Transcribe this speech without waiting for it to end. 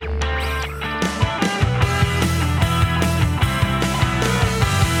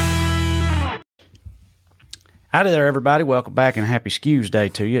Howdy there, everybody. Welcome back and happy Skews Day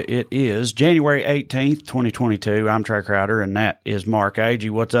to you. It is January 18th, 2022. I'm Trey Crowder, and that is Mark Agee.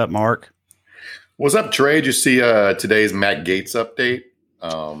 What's up, Mark? What's up, Trey? Did you see today's Matt Gaetz update?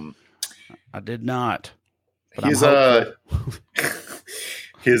 I did not. He's the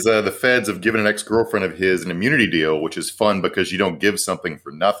feds have given an ex-girlfriend of his an immunity deal, which is fun because you don't give something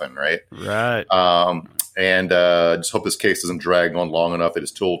for nothing, right? Right. And just hope this case doesn't drag on long enough that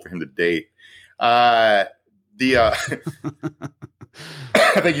it's too old for him to date. I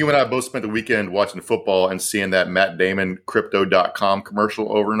think you and I both spent the weekend watching football and seeing that Matt Damon Crypto.com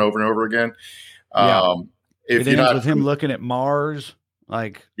commercial over and over and over again. Yeah. If it you're ends not with him looking at Mars,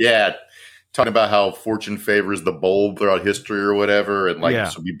 talking about how fortune favors the bold throughout history or whatever,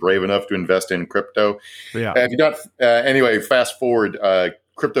 and so be brave enough to invest in crypto. Yeah. If you're not, anyway, fast forward.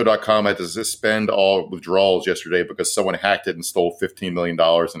 Crypto.com had to suspend all withdrawals yesterday because someone hacked it and stole $15 million in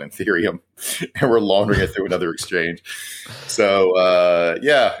Ethereum, and we're laundering it through another exchange. So,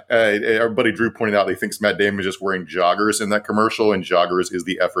 our buddy Drew pointed out he thinks Matt Damon is just wearing joggers in that commercial, and joggers is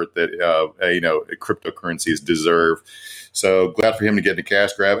the effort that cryptocurrencies deserve. So glad for him to get the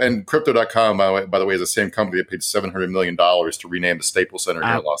cash grab. And Crypto.com, by the way, is the same company that paid $700 million to rename the Staples Center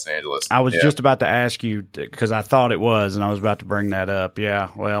here in Los Angeles. I was just about to ask you because I thought it was, and I was about to bring that up. Yeah,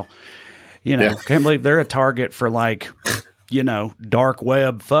 well, can't believe they're a target for dark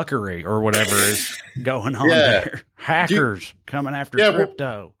web fuckery or whatever is going on there. Hackers coming after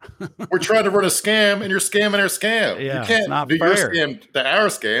crypto. We're trying to run a scam, and you're scamming our scam. Yeah, you can't not do fair. your scam to our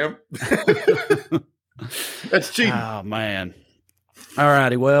scam. That's cheating. Oh, man. All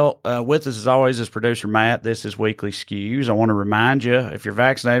righty. Well, with us as always is producer Matt. This is Weekly Skews. I want to remind you, if you're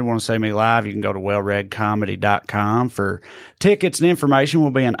vaccinated and want to see me live, you can go to wellreadcomedy.com for tickets and information. We'll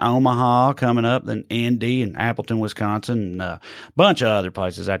be in Omaha coming up, then Indy and Appleton, Wisconsin, and a bunch of other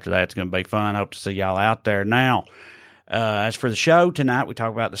places after that. It's going to be fun. Hope to see y'all out there. Now, as for the show tonight, we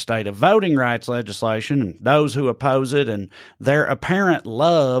talk about the state of voting rights legislation and those who oppose it and their apparent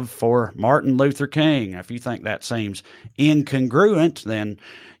love for Martin Luther King. If you think that seems incongruent, then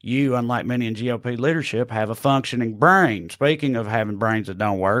you, unlike many in GOP leadership, have a functioning brain. Speaking of having brains that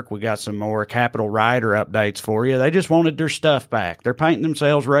don't work, we got some more Capitol rioter updates for you. They just wanted their stuff back. They're painting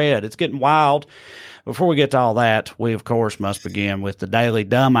themselves red. It's getting wild. Before we get to all that, we, of course, must begin with the Daily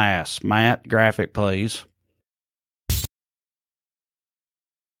Dumbass. Matt, graphic, please.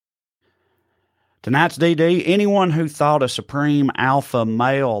 Tonight's DD, anyone who thought a supreme alpha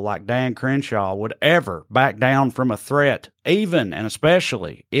male like Dan Crenshaw would ever back down from a threat, even and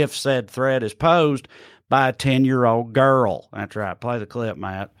especially if said threat is posed by a 10-year-old girl. That's right. Play the clip,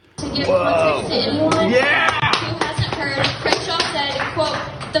 Matt. To give context to anyone who hasn't heard, Crenshaw said, quote,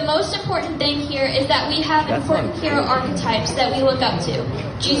 "The most important thing here is that we have important hero archetypes that we look up to.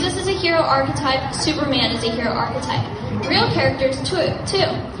 Jesus is a hero archetype. Superman is a hero archetype. Real characters, too.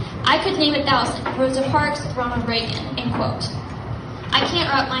 I could name 1,000. Rosa Parks, Ronald Reagan," end quote. I can't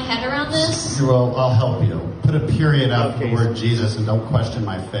wrap my head around this. Well, I'll help you. Put a period after the word Jesus and don't question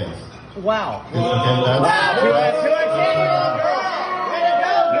my faith. Wow. Okay, that's... Wow.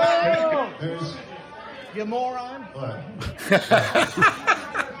 You moron. What?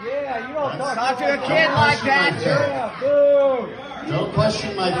 Yeah, you don't talk to a kid like that. Don't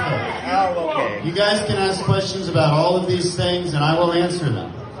question my faith. Oh, okay. You guys can ask questions about all of these things and I will answer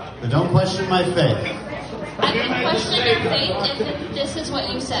them. But don't question my faith. I'm not questioning your faith if this is what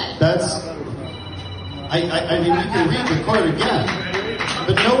you said. That's... I mean, you can read the quote again.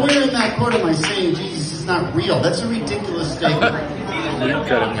 But nowhere in that quote am I saying Jesus is not real. That's a ridiculous statement.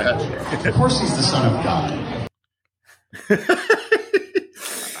 Of course he's the Son of God.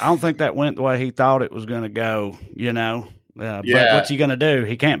 I don't think that went the way he thought it was going to go, But what's he going to do?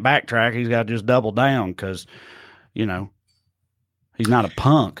 He can't backtrack. He's got to just double down because, he's not a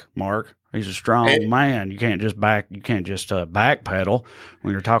punk, Mark. He's a strong man. You can't just backpedal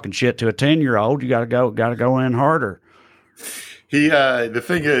when you're talking shit to a 10-year-old. You got to go in harder. Here's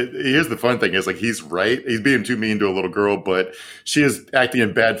the fun thing is he's right. He's being too mean to a little girl, but she is acting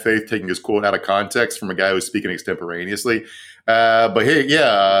in bad faith, taking his quote out of context from a guy who's speaking extemporaneously. But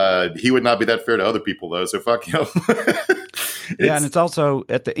he would not be that fair to other people though. So fuck him. And it's also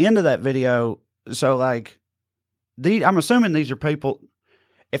at the end of that video. So I'm assuming these are people.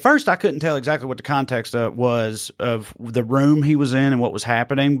 At first, I couldn't tell exactly what the context was of the room he was in and what was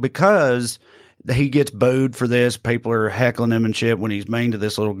happening because he gets booed for this. People are heckling him and shit when he's mean to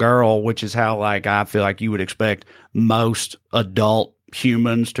this little girl, which is how I feel like you would expect most adult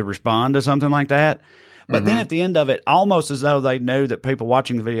humans to respond to something like that. But then at the end of it, almost as though they knew that people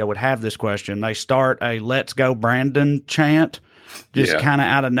watching the video would have this question, they start a "Let's go Brandon" chant, just kind of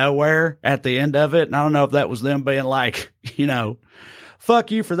out of nowhere at the end of it. And I don't know if that was them being like,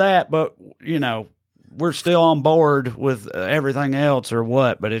 fuck you for that, but we're still on board with everything else or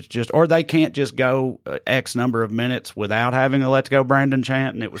what. But it's just, or they can't just go X number of minutes without having a "Let's go Brandon"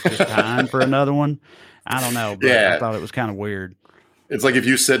 chant, and it was just time for another one. I don't know, but I thought it was kind of weird. It's like if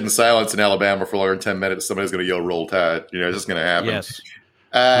you sit in silence in Alabama for longer than 10 minutes, somebody's going to yell "Roll Tide." It's just going to happen. Yes,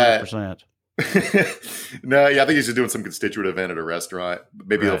 100%. No, I think he's just doing some constituent event at a restaurant,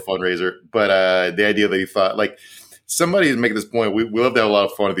 maybe a fundraiser. But the idea that he thought, like, somebody is making this point. We love to have a lot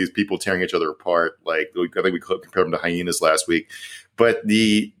of fun with these people tearing each other apart. Like, I think we compared them to hyenas last week. But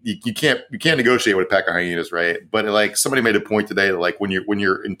you can't negotiate with a pack of hyenas, right? But like somebody made a point today that like when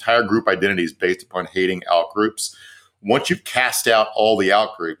your entire group identity is based upon hating out groups, once you've cast out all the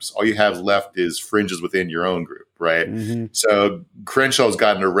out groups, all you have left is fringes within your own group, right? Mm-hmm. So Crenshaw's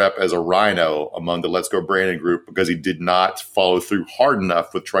gotten a rep as a rhino among the Let's Go Brandon group because he did not follow through hard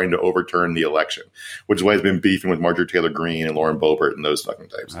enough with trying to overturn the election, which is why he's been beefing with Marjorie Taylor Greene and Lauren Boebert and those fucking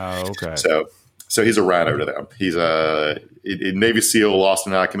types. Oh, okay. So he's a rhino to them. He's a Navy SEAL lost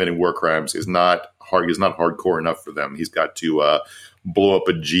and not committing war crimes is not hard. He's not hardcore enough for them. He's got to blow up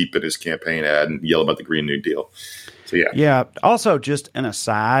a Jeep in his campaign ad and yell about the Green New Deal. So yeah. Yeah. Also, just an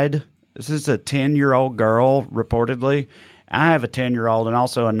aside, this is a 10-year-old girl reportedly. I have a 10-year-old and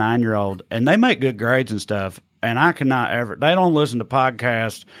also a 9-year-old, and they make good grades and stuff. And I cannot ever, they don't listen to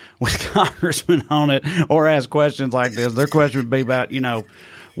podcasts with congressmen on it or ask questions like this. Their question would be about,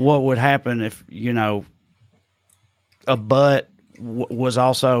 what would happen if, a butt was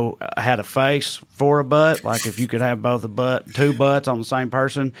also had a face for a butt, like if you could have two butts on the same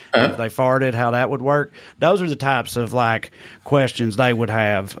person, if they farted, how that would work. Those are the types of like questions they would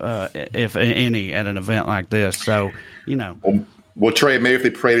have, if any, at an event like this. So, Well, Trey, maybe if they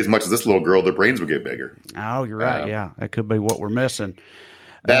prayed as much as this little girl, their brains would get bigger. Oh, you're right. Yeah, that could be what we're missing.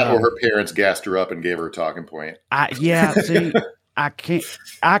 That or her parents gassed her up and gave her a talking point. See, I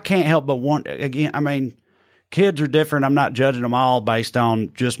can't help but want, again, I mean, kids are different. I'm not judging them all based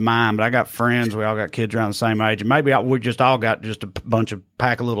on just mine, but I got friends. We all got kids around the same age. And maybe we just all got just a bunch of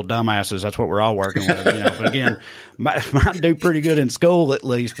pack of little dumbasses. That's what we're all working with. But again, mine do pretty good in school at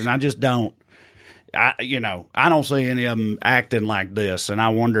least, and I just don't. I don't see any of them acting like this, and I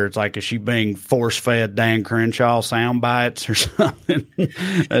wonder, it's like, is she being force-fed Dan Crenshaw sound bites or something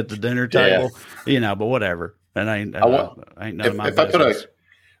at the dinner table? Yeah. But whatever. That ain't none of my business.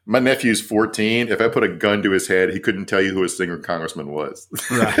 My nephew's 14. If I put a gun to his head, he couldn't tell you who a singer congressman was.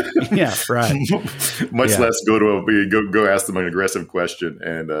 Right. Yeah. Right. Much less go ask them an aggressive question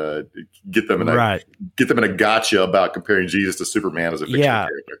and get them in a gotcha about comparing Jesus to Superman as a fictional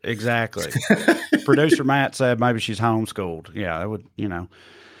character. Exactly. Producer Matt said maybe she's homeschooled. Yeah, that would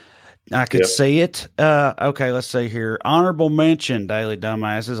I could see it. Okay, let's see here. Honorable mention, Daily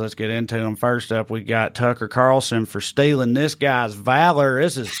Dumbasses. Let's get into them. First up, we got Tucker Carlson for stealing this guy's valor.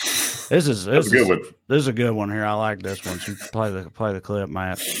 This is a good one. This is a good one here. I like this one. So play the clip,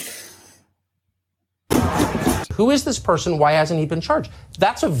 Matt. Who is this person? Why hasn't he been charged?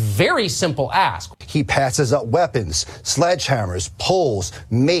 That's a very simple ask. He passes up weapons, sledgehammers, poles,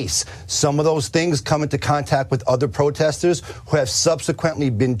 mace. Some of those things come into contact with other protesters who have subsequently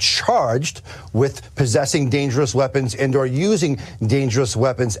been charged with possessing dangerous weapons and or using dangerous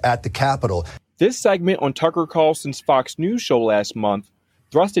weapons at the Capitol. This segment on Tucker Carlson's Fox News show last month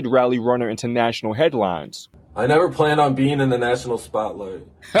thrusted Rally Runner into national headlines. I never planned on being in the national spotlight.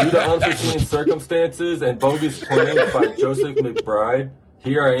 Due to unforeseen circumstances and bogus claims by Joseph McBride,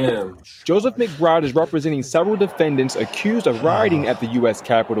 here I am. Joseph McBride is representing several defendants accused of rioting at the U.S.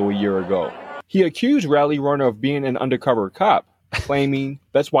 Capitol a year ago. He accused Rally Runner of being an undercover cop, claiming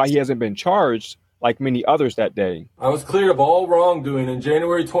that's why he hasn't been charged, like many others that day. I was cleared of all wrongdoing in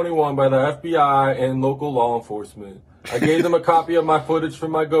January 21 by the FBI and local law enforcement. I gave them a copy of my footage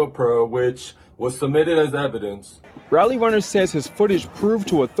from my GoPro, which was submitted as evidence. Rally Runner says his footage proved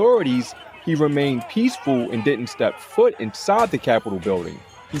to authorities he remained peaceful and didn't step foot inside the Capitol building.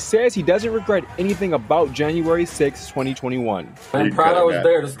 He says he doesn't regret anything about January 6, 2021. I'm proud I was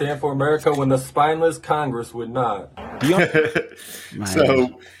there to stand for America when the spineless Congress would not.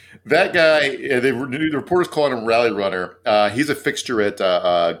 So that guy, the reporters calling him Rally Runner. He's a fixture at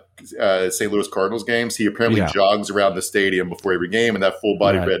St. Louis Cardinals games. He apparently jogs around the stadium before every game in that full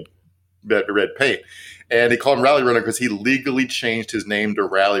body red paint. And they call him Rally Runner because he legally changed his name to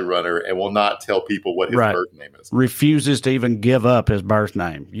Rally Runner and will not tell people what his birth name is. Refuses to even give up his birth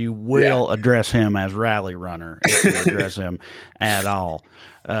name. You will address him as Rally Runner if you address him at all.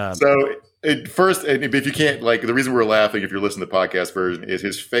 So At first, and if you can't, like, the reason we're laughing, if you're listening to the podcast version, is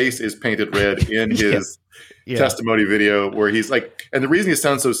his face is painted red in his testimony video where he's like, and the reason he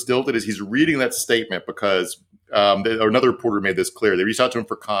sounds so stilted is he's reading that statement because another reporter made this clear. They reached out to him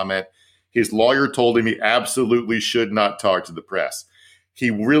for comment. His lawyer told him he absolutely should not talk to the press. He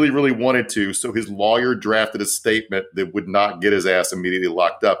really, really wanted to, so his lawyer drafted a statement that would not get his ass immediately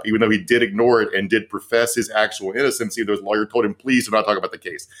locked up, even though he did ignore it and did profess his actual innocence, even though his lawyer told him, please do not talk about the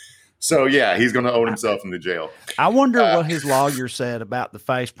case. So, yeah, he's going to own himself in the jail. I wonder what his lawyer said about the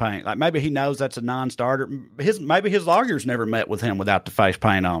face paint. Like, maybe he knows that's a non-starter. Maybe his lawyer's never met with him without the face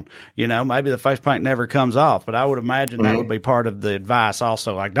paint on. You know, maybe the face paint never comes off. But I would imagine that would be part of the advice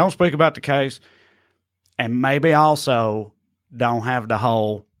also. Like, don't speak about the case. And maybe also don't have the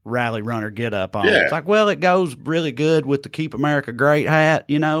whole rally runner get up on. It's like, well, it goes really good with the Keep America Great hat,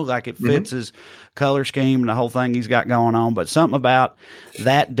 you know, like it fits his color scheme and the whole thing he's got going on. But something about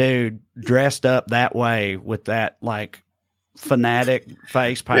that dude dressed up that way with that like fanatic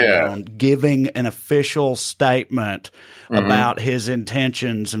face paint on, giving an official statement about his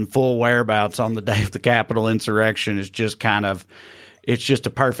intentions and full whereabouts on the day of the Capitol insurrection is just kind of, it's just a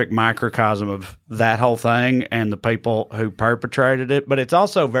perfect microcosm of that whole thing and the people who perpetrated it. But it's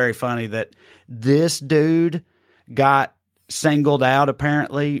also very funny that this dude got singled out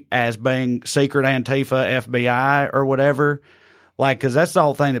apparently as being secret Antifa FBI or whatever. Like, because that's the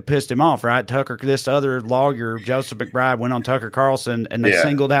whole thing that pissed him off, right? This other lawyer, Joseph McBride, went on Tucker Carlson and they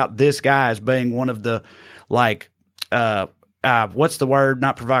singled out this guy as being one of the, like, what's the word?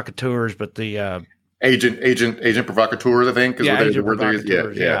 Not provocateurs, but the agent provocateurs, I think. Agent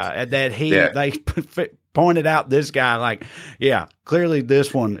provocateurs, and that they pointed out this guy, like, clearly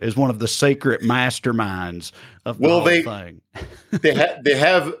this one is one of the secret masterminds of the whole thing. they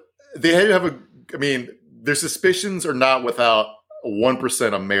have a. I mean, their suspicions are not without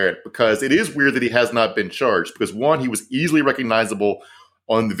 1% of merit, because it is weird that he has not been charged. Because one, he was easily recognizable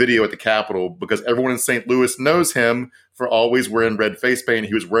on the video at the Capitol because everyone in St. Louis knows him for always wearing red face paint.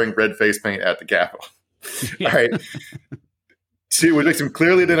 He was wearing red face paint at the Capitol. All right. Two, it makes him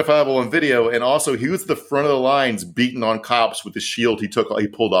clearly identifiable on video. And also, he was at the front of the lines beating on cops with the shield he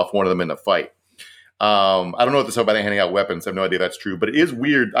pulled off one of them in a fight. I don't know what this is about handing out weapons. I have no idea if that's true, but it is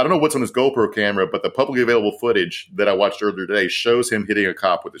weird. I don't know what's on his GoPro camera, but the publicly available footage that I watched earlier today shows him hitting a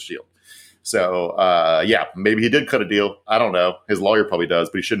cop with a shield. So, maybe he did cut a deal. I don't know. His lawyer probably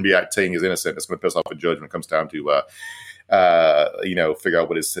does, but he shouldn't be saying he's innocent. It's going to piss off a judge when it comes down to, figure out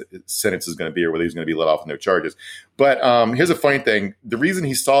what his sentence is going to be or whether he's going to be let off with no charges. But here's a funny thing. The reason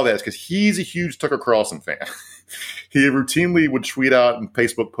he saw that is because he's a huge Tucker Carlson fan. He routinely would tweet out and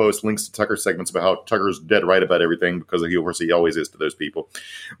Facebook post links to Tucker segments about how Tucker's dead right about everything because he, of course, he always is to those people.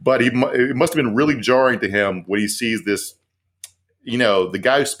 But it must have been really jarring to him when he sees this, the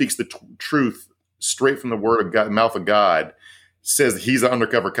guy who speaks the truth straight from the word of God, mouth of God, says he's an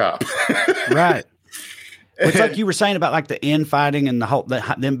undercover cop. Right. It's like you were saying about like the infighting and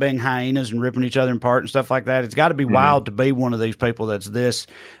them being hyenas and ripping each other apart and stuff like that. It's got to be wild to be one of these people that's this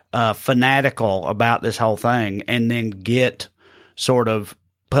fanatical about this whole thing and then get sort of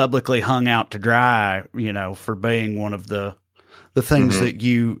publicly hung out to dry, for being one of the things that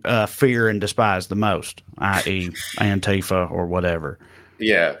you fear and despise the most, i.e. Antifa or whatever.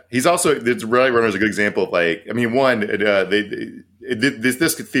 Yeah. He's also, the Rally Runner is a good example of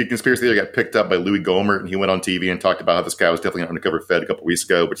this conspiracy theory got picked up by Louis Gohmert, and he went on TV and talked about how this guy was definitely an undercover Fed a couple weeks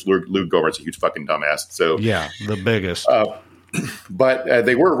ago, which Louis Gohmert's a huge fucking dumbass. So yeah, the biggest. But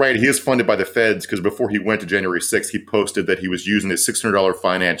they were right. He is funded by the feds because before he went to January 6th, he posted that he was using his $600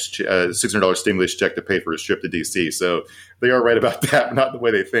 $600 stimulus check to pay for his trip to D.C. So they are right about that, not the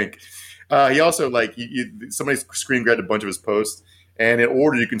way they think. He also, somebody screen grabbed a bunch of his posts, and in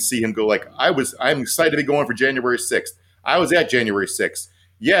order you can see him go like, I'm excited to be going for January 6th. I was at January 6th.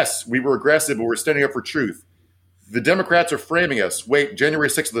 Yes, we were aggressive, but we're standing up for truth. The Democrats are framing us. Wait, January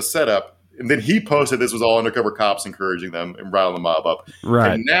 6th is the setup. And then he posted this was all undercover cops encouraging them and riling the mob up.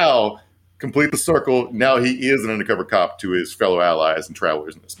 Right. And now, complete the circle, now he is an undercover cop to his fellow allies and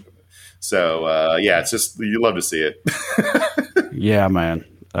travelers in this movement. So, it's just, you love to see it. Yeah, man.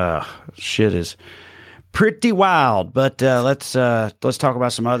 Shit is pretty wild. But let's talk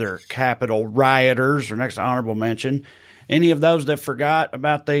about some other Capitol rioters. Our next honorable mention. Any of those that forgot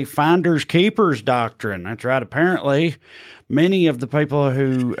about the finders keepers doctrine. That's right. Apparently, many of the people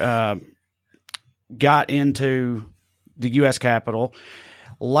who got into the U.S. Capitol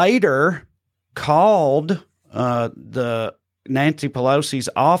later called the Nancy Pelosi's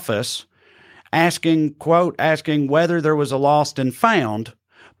office asking whether there was a lost and found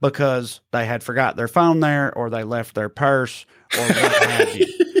because they had forgot their phone there or they left their purse or what have you.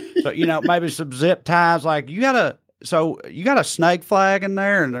 So, maybe some zip ties. Like you got a snake flag in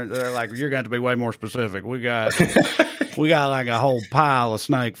there, and they're like, you're going to be way more specific. We got like a whole pile of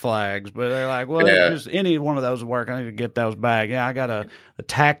snake flags, but they're like, well, just any one of those would work. I need to get those back. Yeah, I got a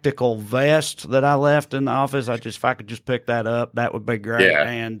tactical vest that I left in the office. If I could just pick that up, that would be great. Yeah.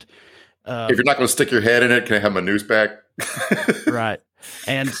 And if you're not going to stick your head in it, can I have my news back? Right.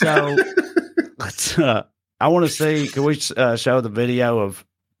 And so let's. I want to see. Can we show the video of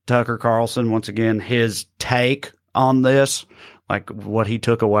Tucker Carlson once again? His take on this, like what he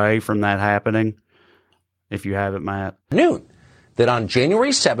took away from that happening. If you have it, Matt. Noon, that on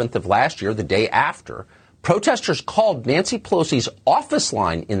January 7th of last year, the day after, protesters called Nancy Pelosi's office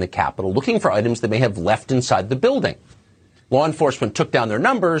line in the Capitol looking for items they may have left inside the building. Law enforcement took down their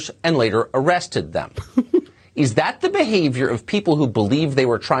numbers and later arrested them. Is that the behavior of people who believe they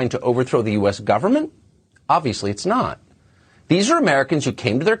were trying to overthrow the U.S. government? Obviously, it's not. These are Americans who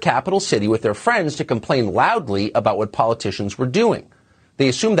came to their capital city with their friends to complain loudly about what politicians were doing. They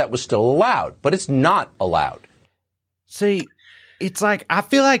assumed that was still allowed, but it's not allowed. See, it's like, I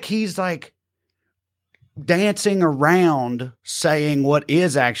feel like he's like dancing around saying what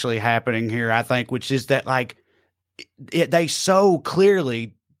is actually happening here, I think, which is that like they so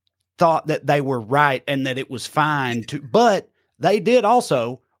clearly thought that they were right and that it was fine to, but they did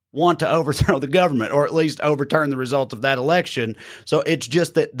also want to overthrow the government, or at least overturn the results of that election. So it's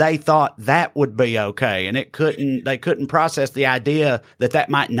just that they thought that would be okay, and they couldn't process the idea that that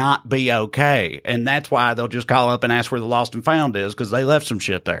might not be okay. And that's why they'll just call up and ask where the lost and found is, because they left some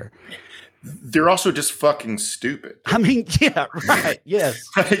shit there. They're also just fucking stupid. I mean, yeah, right. Yes.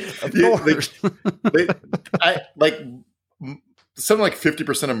 Of course. Something like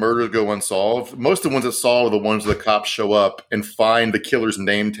 50% of murders go unsolved. Most of the ones that solve are the ones where the cops show up and find the killer's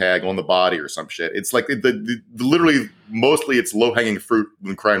name tag on the body or some shit. It's like literally mostly it's low-hanging fruit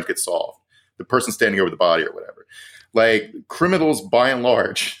when crimes get solved. The person standing over the body or whatever. Like criminals, by and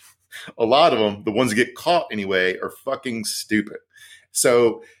large, a lot of them, the ones that get caught anyway, are fucking stupid.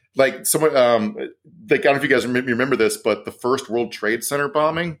 So like someone, I don't know if you guys remember this, but the first World Trade Center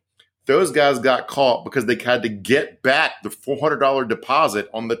bombing, those guys got caught because they had to get back the $400 deposit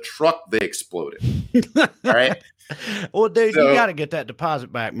on the truck they exploded. All right. Well, dude, you got to get that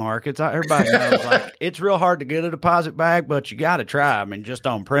deposit back, Mark. It's everybody knows, like, it's real hard to get a deposit back, but you got to try. I mean, just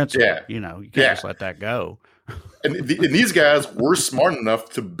on principle, you can't just let that go. And these guys were smart enough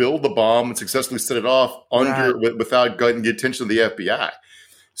to build the bomb and successfully set it off without getting the attention of the FBI.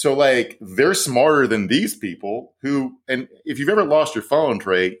 So, like, they're smarter than these people who, and if you've ever lost your phone,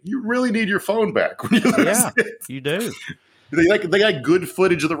 Trey, you really need your phone back when you lose it. You do. They got good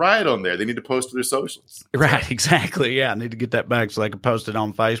footage of the riot on there. They need to post to their socials. Right, exactly. Yeah, I need to get that back so they can post it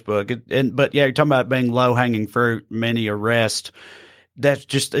on Facebook. But yeah, you're talking about being low-hanging fruit, many arrests. That's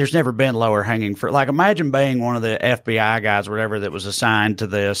just, there's never been lower hanging fruit. Like, imagine being one of the FBI guys or whatever that was assigned to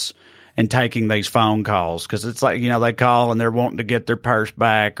this and taking these phone calls, because it's like, they call and they're wanting to get their purse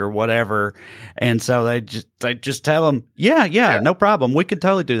back or whatever, and so they just tell them, yeah, no problem, we can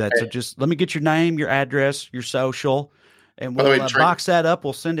totally do that. So just let me get your name, your address, your social, and we'll box that up.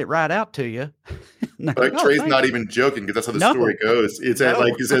 We'll send it right out to you. Trey's not even joking, because that's how the story goes. It's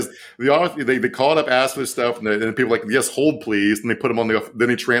like he says they called up, asked for this stuff, and people were like, yes, hold please, and they put him on then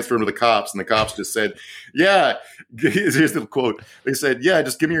they transferred him to the cops, and the cops just said, yeah. Here's the quote. They said, yeah,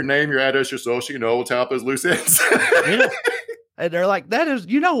 just give me your name, your address, your social. We'll tie up those loose ends. Yeah. And they're like, that is,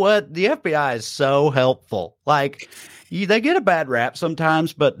 you know what? The FBI is so helpful. Like, they get a bad rap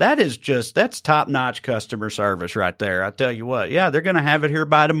sometimes, but that's top-notch customer service right there. I tell you what. Yeah, they're going to have it here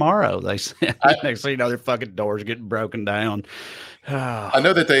by tomorrow, they said. Next thing you know, their fucking doors getting broken down. I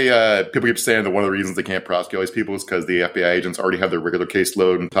know that people keep saying that one of the reasons they can't prosecute all these people is because the FBI agents already have their regular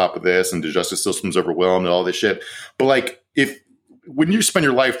caseload on top of this, and the justice system's overwhelmed and all this shit. But like, when you spend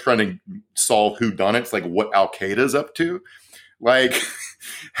your life trying to solve whodunits, like what Al Qaeda's up to, like,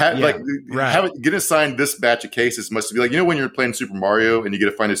 get assigned this batch of cases must be like, when you're playing Super Mario and you get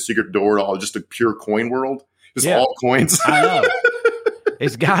to find a secret door to just a pure coin world, just all coins. I know.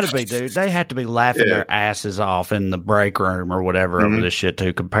 It's got to be, dude. They have to be laughing their asses off in the break room or whatever over this shit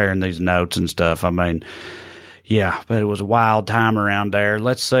too, comparing these notes and stuff. I mean, yeah, but it was a wild time around there.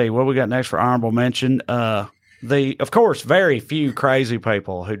 Let's see what we got next for honorable mention. Of course, very few crazy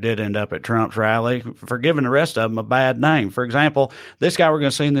people who did end up at Trump's rally for giving the rest of them a bad name. For example, this guy we're going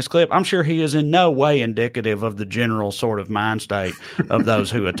to see in this clip, I'm sure he is in no way indicative of the general sort of mind state of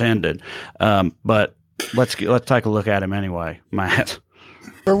those who attended. But let's take a look at him anyway, Matt.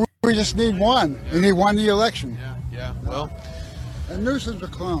 We just need one. We need one the election. Yeah. Well, And Newsom's a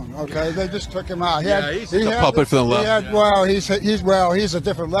clone. Okay, they just took him out. He's a puppet for the left. He's a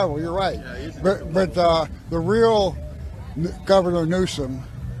different level. You're right. But the real Governor Newsom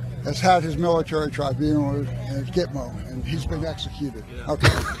has had his military tribunal and his Gitmo, and he's been executed. Okay.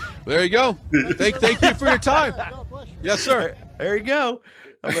 There you go. Thank you for your time. Yes, sir. There you go.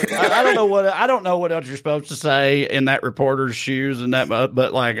 I don't know what else you're supposed to say in that reporter's shoes and that,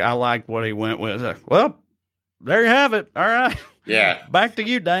 but like I liked what he went with. Well, there you have it. All right. Yeah. Back to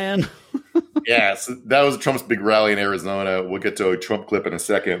you, Dan. Yeah, so that was Trump's big rally in Arizona. We'll get to a Trump clip in a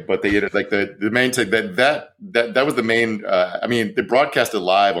second, but they like the main thing that was the main. I mean, they broadcast it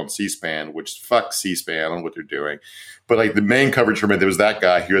live on C-SPAN, which fuck C-SPAN. I don't know what they're doing, but like the main coverage from it, there was that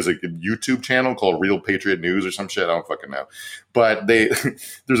guy. He has like a YouTube channel called Real Patriot News or some shit. I don't fucking know, but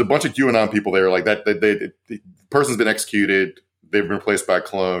there's a bunch of QAnon people there. Like that, the person's been executed. They've been replaced by a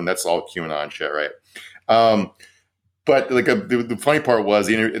clone. That's all QAnon shit, right? But like the funny part was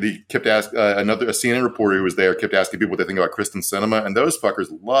he kept asking a CNN reporter who was there kept asking people what they think about Kristen Sinema, and those fuckers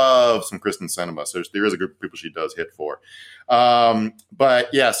love some Kristen Sinema. So there is a group of people she does hit for. But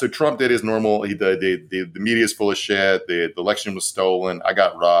yeah, so Trump did his normal. The media is full of shit. The election was stolen. I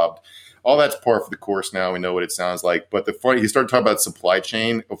got robbed. All that's par for the course now. We know what it sounds like. But he started talking about supply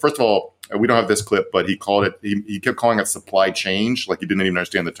chain. Well, first of all, we don't have this clip, but he called it. He kept calling it supply change, like he didn't even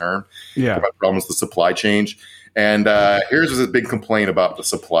understand the term. Yeah, about problems with the supply change. And here's his big complaint about the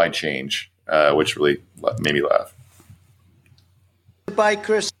supply change, which really made me laugh. Buy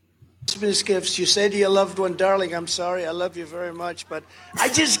Christmas gifts. You say to your loved one, darling, I'm sorry, I love you very much, but I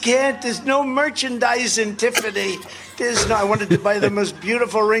just can't. There's no merchandise in Tiffany. I wanted to buy the most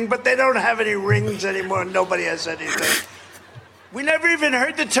beautiful ring, but they don't have any rings anymore. Nobody has anything. We never even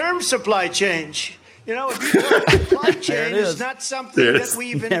heard the term supply change. You know, if you supply chain is not something that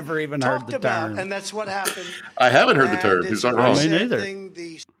we never even heard the term, and that's what happened. I haven't heard the term. He's not wrong. Me neither.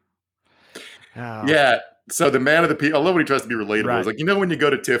 Yeah. So the man of the people, I love when he tries to be relatable. Right. It's like, you know, when you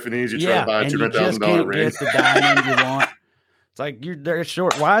go to Tiffany's, you try to buy a $200,000 ring. Get the diamond you want. It's like they're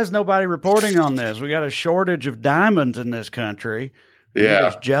short. Why is nobody reporting on this? We got a shortage of diamonds in this country. Yeah,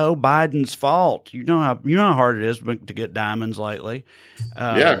 it's Joe Biden's fault. You know how hard it is to get diamonds lately.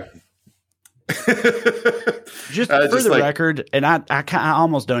 Yeah. Just for the record, and I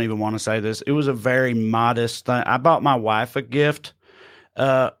almost don't even want to say this. It was a very modest thing. I bought my wife a gift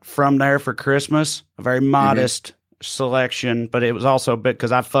from there for Christmas. A very modest selection, but it was also a bit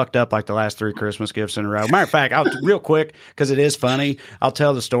because I fucked up like the last 3 Christmas gifts in a row. Matter of fact, real quick because it is funny. I'll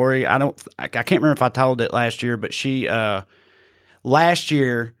tell the story. I can't remember if I told it last year, but she last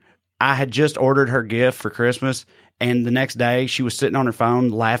year I had just ordered her gift for Christmas. And the next day, she was sitting on her phone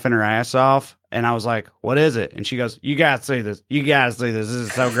laughing her ass off. And I was like, what is it? And she goes, you got to see this. You got to see this. This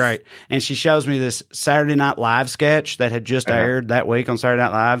is so great. And she shows me this Saturday Night Live sketch that had just aired that week on Saturday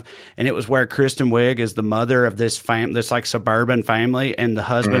Night Live. And it was where Kristen Wiig is the mother of this like suburban family. And the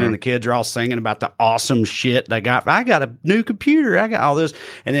husband and the kids are all singing about the awesome shit they got. I got a new computer. I got all this.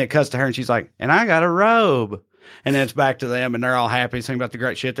 And then it cuts to her and she's like, and I got a robe. And then it's back to them, and they're all happy, singing about the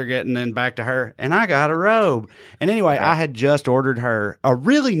great shit they're getting. And then back to her, and I got a robe. And anyway, I had just ordered her a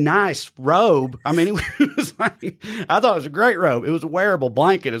really nice robe. I mean, it was like, I thought it was a great robe. It was a wearable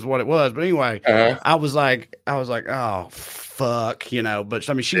blanket, is what it was. But anyway, I was like, oh fuck, you know. But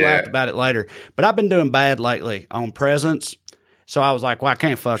I mean, she laughed about it later. But I've been doing bad lately on presents, so I was like, well, I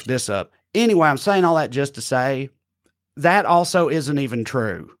can't fuck this up. Anyway, I'm saying all that just to say that also isn't even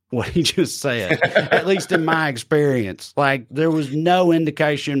true. What he just said, at least in my experience. Like, there was no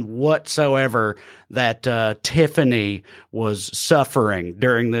indication whatsoever that Tiffany was suffering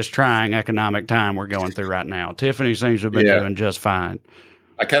during this trying economic time we're going through right now. Tiffany seems to have been doing just fine.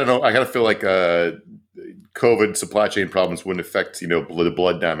 I kind of feel like COVID supply chain problems wouldn't affect, the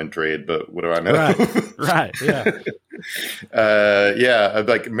blood diamond trade, but what do I know? Right. Yeah.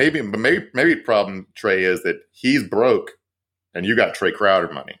 Like maybe the problem, Trey, is that he's broke and you got Trey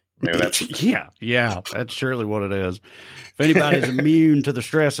Crowder money. Maybe that's yeah, that's surely what it is. If anybody's immune to the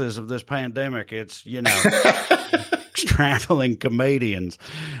stresses of this pandemic, it's traveling comedians.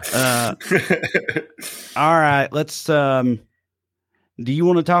 All right, let's. Do you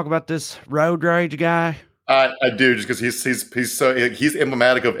want to talk about this road rage guy? I do, just because he's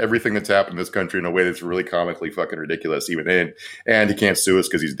emblematic of everything that's happened in this country in a way that's really comically fucking ridiculous. And he can't sue us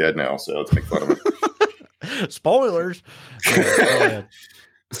because he's dead now. So let's make fun of him. Spoilers.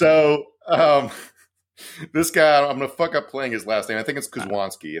 So This guy, I'm going to fuck up playing his last name. I think it's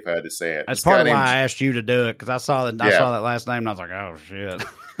Kuzwanski, if I had to say it. That's part of why I asked you to do it, because I saw that last name, and I was like, oh, shit.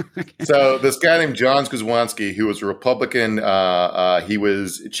 So this guy named John Kuzwanski, who was a Republican, he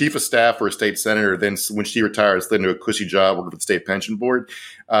was chief of staff for a state senator. Then when she retired, slid into a cushy job working for the state pension board.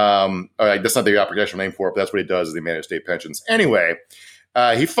 That's not the operational name for it, but that's what he does, is he manages state pensions. Anyway,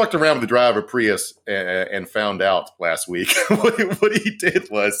 he fucked around with the driver of a Prius and found out last week. What he did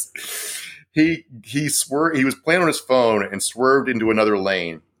was he swerved. He was playing on his phone and swerved into another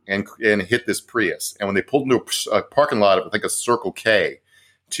lane and hit this Prius. And when they pulled into a parking lot of, I think, a Circle K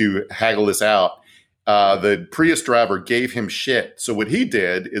to haggle this out, the Prius driver gave him shit. So what he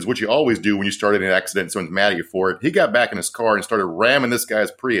did is what you always do when you start in an accident and someone's mad at you for it. He got back in his car and started ramming this guy's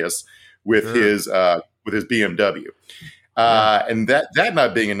Prius with his BMW. And that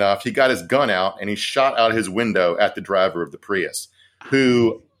not being enough, he got his gun out and he shot out his window at the driver of the Prius,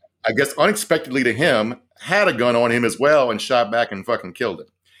 who, I guess unexpectedly to him, had a gun on him as well and shot back and fucking killed him.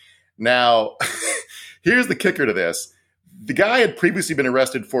 Now, here's the kicker to this. The guy had previously been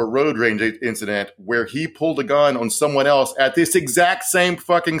arrested for a road rage incident where he pulled a gun on someone else at this exact same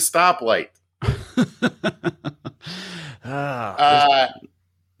fucking stoplight.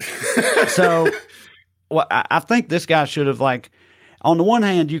 So, well, I think this guy should have, like, on the one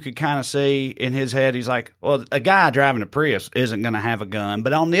hand, you could kind of see in his head, he's like, well, a guy driving a Prius isn't going to have a gun.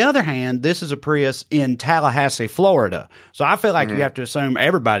 But on the other hand, this is a Prius in Tallahassee, Florida. So I feel like you have to assume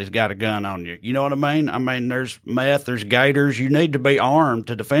everybody's got a gun on you. You know what I mean? I mean, there's meth, there's gators. You need to be armed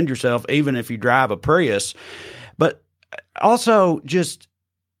to defend yourself, even if you drive a Prius. But also just,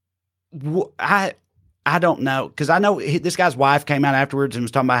 I don't know, because I know this guy's wife came out afterwards and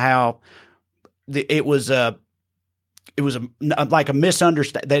was talking about how it was like a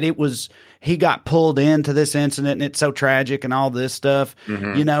misunderstanding, that he got pulled into this incident and it's so tragic and all this stuff,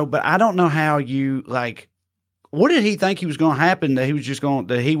 you know, but I don't know how you, like, what did he think he was going to happen? That he was just going,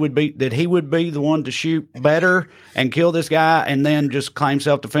 that he would be the one to shoot better and kill this guy and then just claim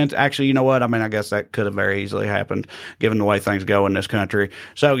self-defense. Actually, you know what? I mean, I guess that could have very easily happened given the way things go in this country.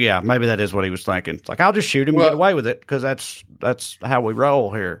 So yeah, maybe that is what he was thinking. It's like, I'll just shoot him and get away with it, because that's how we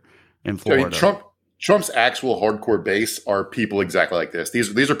roll here in Florida. I mean, Trump's actual hardcore base are people exactly like this.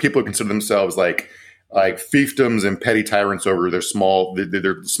 These are people who consider themselves like fiefdoms and petty tyrants over their small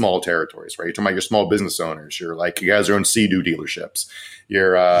territories, right? You're talking about your small business owners. You're like, you guys own Sea-Doo dealerships.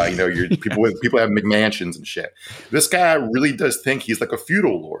 You're people have McMansions and shit. This guy really does think he's like a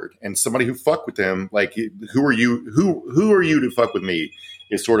feudal lord, and somebody who fuck with him, like, who are you to fuck with me,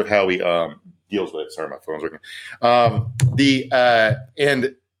 is sort of how he deals with it. Sorry, my phone's working.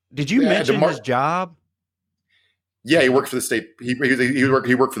 And did you mention his job? Yeah, he worked for the state. He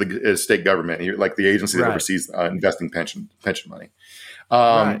worked for the state government, like the agency that oversees investing pension money.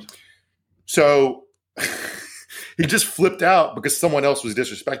 Right. So he just flipped out because someone else was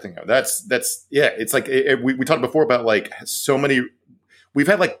disrespecting him. That's It's like we talked before about, like, so many. We've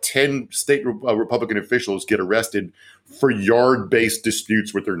had like 10 state Republican officials get arrested for yard-based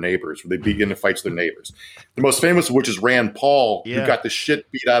disputes with their neighbors, where they begin to fight their neighbors. The most famous of which is Rand Paul, who got the shit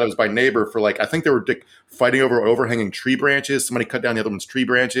beat out of him by neighbor for, like, I think they were fighting over overhanging tree branches. Somebody cut down the other one's tree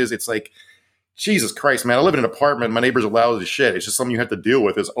branches. It's like, Jesus Christ, man! I live in an apartment. My neighbors are loud as shit. It's just something you have to deal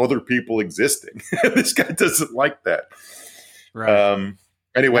with as other people existing. This guy doesn't like that. Right.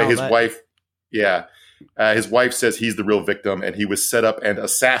 Anyway, his wife, his wife says he's the real victim and he was set up and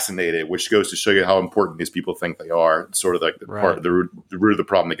assassinated, which goes to show you how important these people think they are. It's sort of like part of the root of the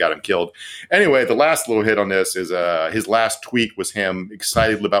problem that got him killed. Anyway, the last little hit on this is his last tweet was him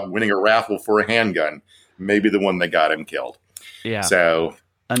excited about winning a raffle for a handgun, maybe the one that got him killed. Yeah. So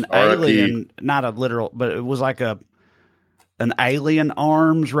an alien, not a literal, but it was like an alien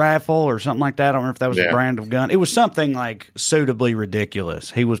arms raffle or something like that. I don't know if that was a brand of gun. It was something like suitably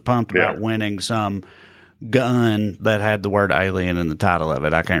ridiculous. He was pumped about winning some gun that had the word alien in the title of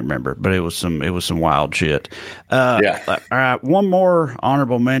it. I can't remember, but it was some wild shit. All right, one more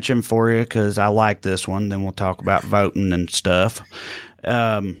honorable mention for you, because I like this one. Then we'll talk about voting and stuff.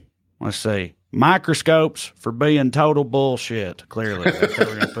 Let's see. Microscopes for being total bullshit. Clearly, that's what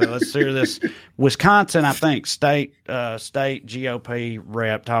we're gonna put. Let's hear this. Wisconsin, I think, state GOP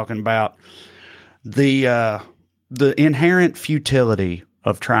rep talking about the inherent futility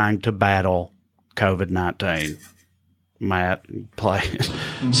of trying to battle COVID-19. Matt, play.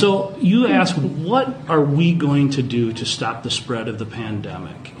 So you ask, what are we going to do to stop the spread of the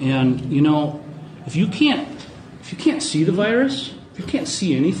pandemic? And, you know, if you can't see the virus, if you can't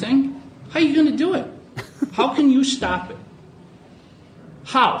see anything, how are you going to do it? How can you stop it?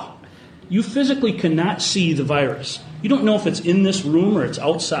 How? You physically cannot see the virus. You don't know if it's in this room or it's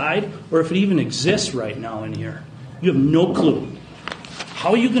outside or if it even exists right now in here. You have no clue.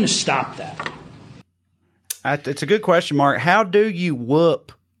 How are you going to stop that? It's a good question, Mark. How do you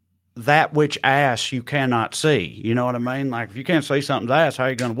whoop that which ass you cannot see? You know what I mean? Like, if you can't see something's ass, how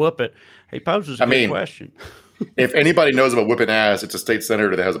are you going to whoop it? He poses a good question. If anybody knows about whipping ass, it's a state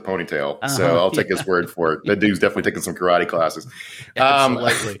senator that has a ponytail. So I'll take his word for it. That dude's definitely taking some karate classes.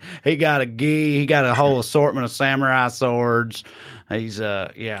 Absolutely. He got a gi. He got a whole assortment of samurai swords. He's, he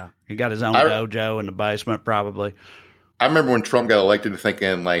got his own dojo in the basement, probably. I remember when Trump got elected,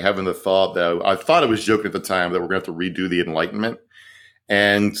 thinking, like, having the thought that I thought it was joking at the time that we're going to have to redo the Enlightenment.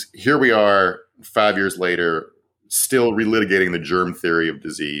 And here we are 5 years later, still relitigating the germ theory of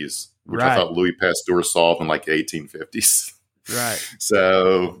disease, which I thought Louis Pasteur solved in like the 1850s. Right.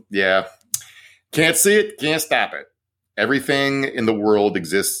 So, yeah, can't see it, can't stop it. Everything in the world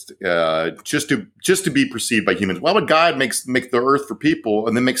exists just to be perceived by humans. Why would God make the earth for people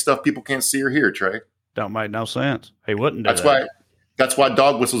and then make stuff people can't see or hear, Trey? Don't make no sense. He wouldn't do That's why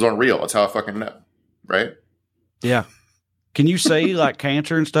dog whistles aren't real. That's how I fucking know, right? Yeah. Can you see like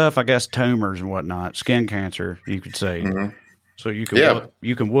cancer and stuff? I guess tumors and whatnot, skin cancer, you could see. Mm-hmm. So you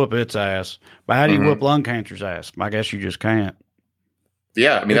can whoop its ass. But how do you whoop lung cancer's ass? I guess you just can't.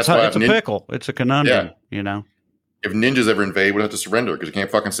 Yeah, I mean that's why it's a pickle. It's a conundrum. Yeah. You know. If ninjas ever invade, we'd have to surrender because you can't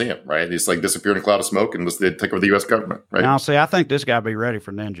fucking see them, right? It's like disappear in a cloud of smoke and they take over the U.S. government, right? Now, see, I think this guy be ready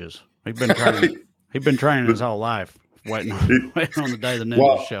for ninjas. He's been training. He's been training his whole life, waiting on the day the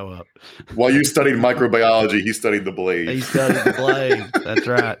ninjas show up. While you studied microbiology, he studied the blade. He studied the blade. That's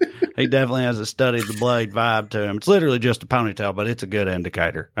right. He definitely has a studied the blade vibe to him. It's literally just a ponytail, but it's a good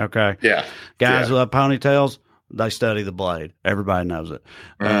indicator. Okay. Yeah. Guys who love ponytails, they study the blade. Everybody knows it.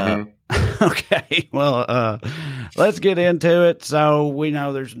 Okay. Well, let's get into it. So we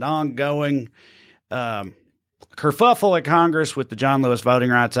know there's an ongoing kerfuffle at Congress with the John Lewis Voting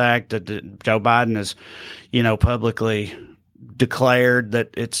Rights Act that Joe Biden has, publicly declared that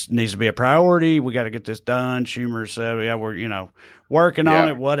it needs to be a priority. We got to get this done. Schumer said, we're, working on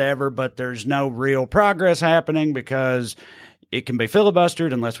it, whatever, but there's no real progress happening because it can be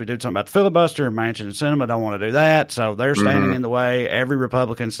filibustered unless we do something about the filibuster, and Manchin and Sinema don't want to do that. So they're standing in the way. Every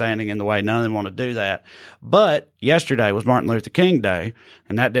Republican standing in the way. None of them want to do that. But yesterday was Martin Luther King Day,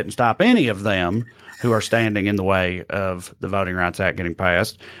 and that didn't stop any of them who are standing in the way of the Voting Rights Act getting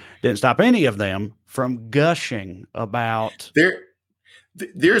passed. Didn't stop any of them from gushing about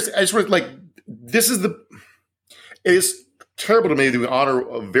there's I just want like this is it is terrible to me that we honor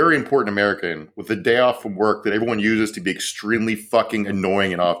a very important American with a day off from work that everyone uses to be extremely fucking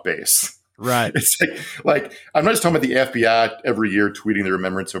annoying and off base. Right. It's like I'm not just talking about the FBI every year tweeting the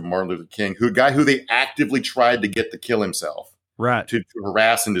remembrance of Martin Luther King, a guy who they actively tried to get to kill himself, right, to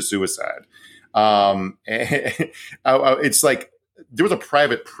harass into suicide. And it's like there was a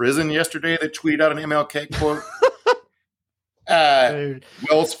private prison yesterday that tweeted out an MLK quote.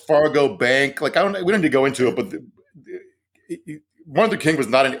 Wells Fargo Bank, we don't need to go into it, but Martin Luther King was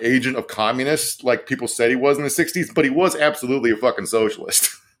not an agent of communists like people said he was in the 60s, but he was absolutely a fucking socialist.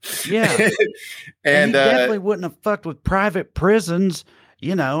 Yeah. and he definitely wouldn't have fucked with private prisons.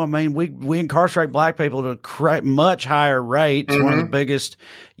 I mean, we incarcerate black people to much higher rates. One of the biggest,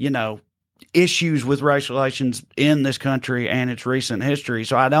 issues with racial relations in this country and its recent history.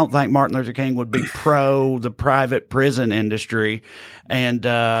 So I don't think Martin Luther King would be pro the private prison industry. And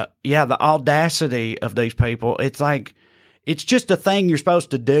the audacity of these people, it's like, it's just a thing you're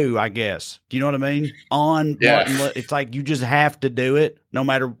supposed to do, I guess. Do you know what I mean? It's like you just have to do it no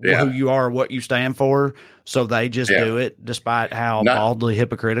matter who you are or what you stand for. So they just do it despite how baldly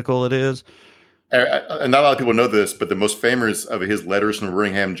hypocritical it is. And not a lot of people know this, but the most famous of his letters from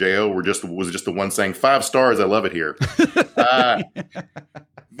Birmingham jail was just the one saying 5 stars. I love it here.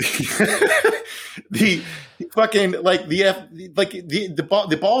 The fucking the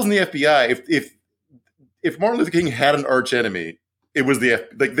balls in the FBI. If Martin Luther King had an arch enemy, it was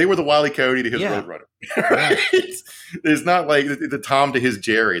they were the Wile E. Coyote to his Roadrunner. Right? It's not like the Tom to his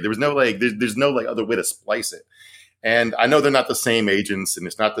Jerry. There was no there's no other way to splice it. And I know they're not the same agents, and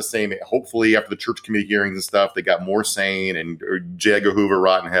it's not the same. Hopefully, after the church committee hearings and stuff, they got more sane and J. Edgar Hoover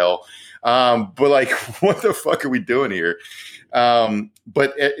rot in hell. But what the fuck are we doing here?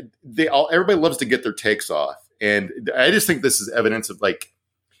 But everybody loves to get their takes off, and I just think this is evidence of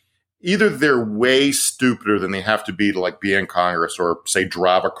either they're way stupider than they have to be to be in Congress or say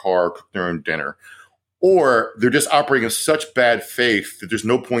drive a car, or cook their own dinner. Or they're just operating in such bad faith that there's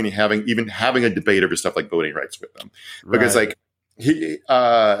no point in even having a debate over stuff like voting rights with them. Because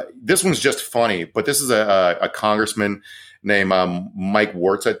this one's just funny, but this is a congressman named Mike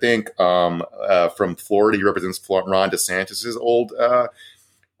Wertz, I think, from Florida. He represents Ron DeSantis'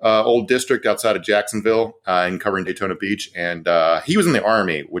 old district outside of Jacksonville and covering Daytona Beach. And he was in the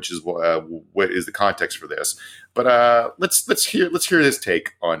Army, which is what is the context for this. But let's hear his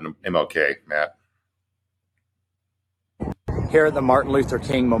take on MLK, Matt. Here at the Martin Luther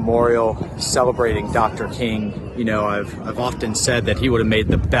King Memorial, celebrating Dr. King, I've often said that he would have made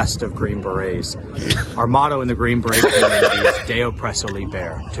the best of Green Berets. Our motto in the Green Beret community is De Oppresso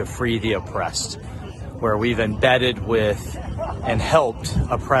Liber, to free the oppressed, where we've embedded with and helped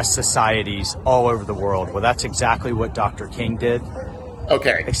oppressed societies all over the world. Well, that's exactly what Dr. King did.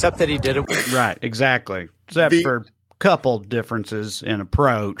 Okay. Except that he did it. Right, exactly. Except for a couple differences in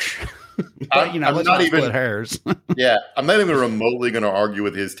approach. But, let's not split hairs. Yeah, I'm not even remotely going to argue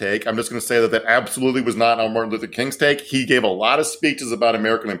with his take. I'm just going to say that absolutely was not on Martin Luther King's take. He gave a lot of speeches about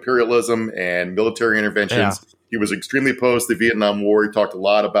American imperialism and military interventions. Yeah. He was extremely opposed to the Vietnam War. He talked a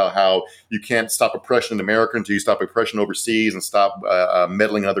lot about how you can't stop oppression in America until you stop oppression overseas and stop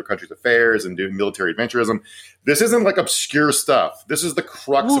meddling in other countries' affairs and doing military adventurism. This isn't like obscure stuff. This is the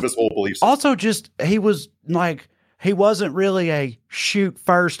crux of his whole belief system. Also, he wasn't really a shoot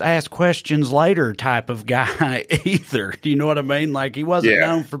first, ask questions later type of guy either. Do you know what I mean? Like, he wasn't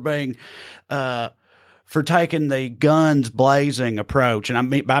known for being, for taking the guns blazing approach. And I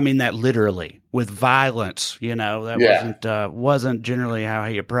mean that literally with violence, that wasn't generally how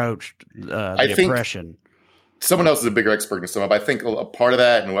he approached the oppression. Someone else is a bigger expert in some of. I think a part of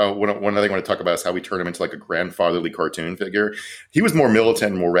that, and one other thing I want to talk about is how we turn him into like a grandfatherly cartoon figure. He was more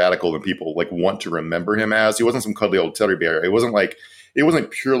militant and more radical than people want to remember him as. He wasn't some cuddly old teddy bear. It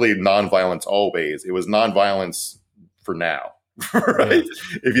wasn't purely nonviolence always. It was nonviolence for now, right?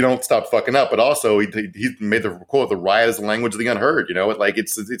 If you don't stop fucking up. But also he made the quote, "The riot is the language of the unheard."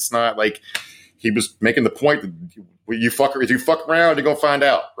 It's not like he was making the point that if you fuck around, you're gonna find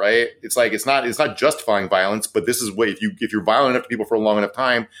out, right? It's not justifying violence, but this is what if you're violent enough to people for a long enough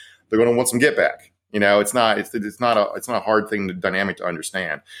time, they're gonna want some get back. It's not a hard dynamic to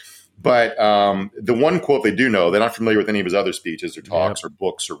understand. But the one quote they do know, they're not familiar with any of his other speeches or talks or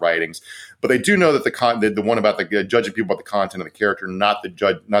books or writings, but they do know that the one about the judging people about the content of the character, not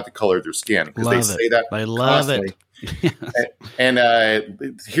the color of their skin, because they say that they love constantly. And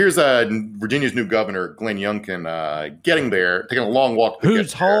here's Virginia's new governor, Glenn Youngkin, getting there, taking a long walk.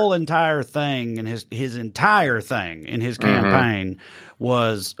 Whose whole entire thing and his entire thing in his campaign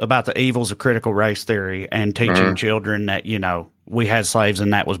was about the evils of critical race theory and teaching children that, we had slaves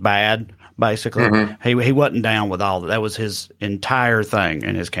and that was bad, basically. He wasn't down with all that. That was his entire thing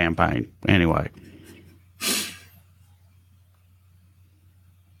in his campaign. Anyway.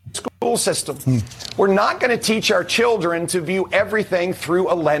 School system. We're not going to teach our children to view everything through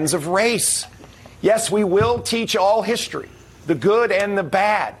a lens of race. Yes, we will teach all history, the good and the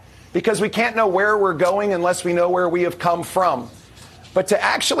bad, because we can't know where we're going unless we know where we have come from. But to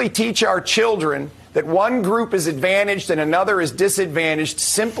actually teach our children that one group is advantaged and another is disadvantaged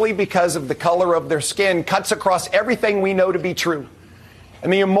simply because of the color of their skin cuts across everything we know to be true.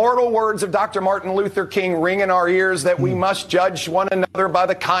 And the immortal words of Dr. Martin Luther King ring in our ears that we must judge one another by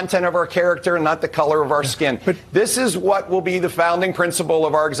the content of our character and not the color of our skin. But this is what will be the founding principle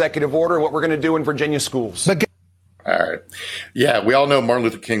of our executive order and what we're going to do in Virginia schools. All right. Yeah, we all know Martin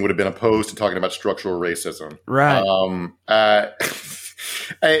Luther King would have been opposed to talking about structural racism. Right.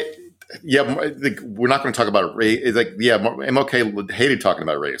 We're not going to talk about race. MLK hated talking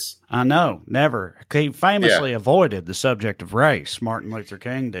about race. I know, never. He famously avoided the subject of race. Martin Luther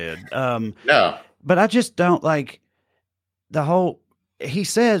King did. No, but I just don't like the whole. He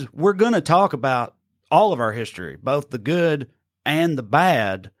says we're going to talk about all of our history, both the good and the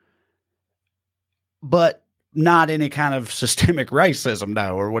bad, but not any kind of systemic racism,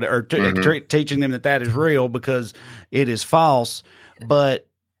 though, or whatever. Teaching them that is real because it is false, but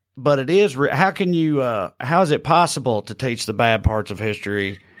it is. How can you? How is it possible to teach the bad parts of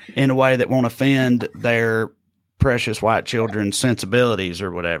history in a way that won't offend their precious white children's sensibilities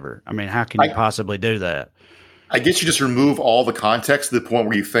or whatever? I mean, how can you possibly do that? I guess you just remove all the context to the point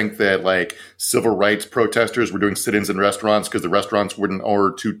where you think that like civil rights protesters were doing sit-ins in restaurants because the restaurants wouldn't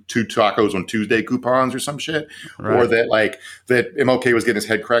order two tacos on Tuesday coupons or some shit, right. Or that MLK was getting his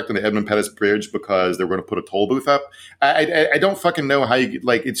head cracked on the Edmund Pettus Bridge because they were going to put a toll booth up. I don't fucking know how you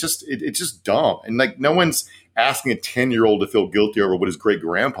it's just dumb, and like no one's asking a 10-year-old to feel guilty over what his great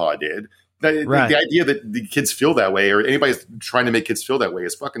grandpa did. Right. The idea that the kids feel that way or anybody's trying to make kids feel that way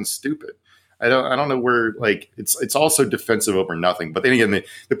is fucking stupid. I don't know where it's also defensive over nothing. But then again,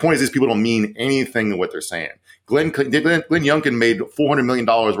 the point is these people don't mean anything to what they're saying. Glenn Youngkin made $400 million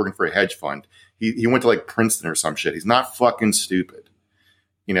working for a hedge fund. He went to like Princeton or some shit. He's not fucking stupid.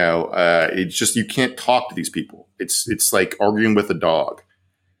 It's just you can't talk to these people. It's like arguing with a dog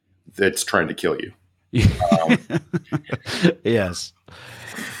that's trying to kill you. Yes.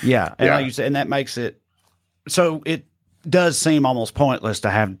 Yeah. And like you said, and that makes it so it does seem almost pointless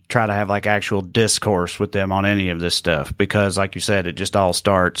to try to have like actual discourse with them on any of this stuff, because like you said, it just all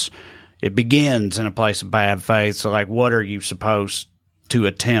it begins in a place of bad faith. So like, what are you supposed to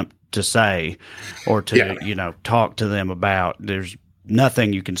attempt to say or to, talk to them about? There's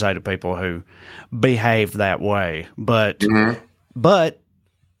nothing you can say to people who behave that way. But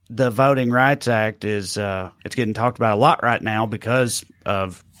the Voting Rights Act is it's getting talked about a lot right now because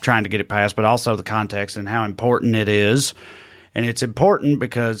of trying to get it passed, but also the context and how important it is. And it's important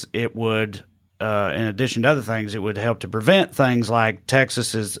because it would, in addition to other things, it would help to prevent things like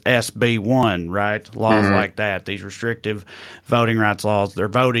Texas's SB 1, right? Laws like that, these restrictive voting rights laws, they're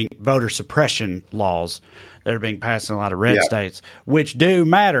voter suppression laws that are being passed in a lot of red states, which do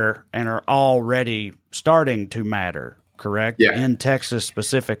matter and are already starting to matter, correct? Yeah. In Texas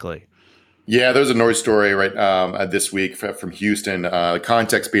specifically. Yeah, there's a North story this week from Houston. The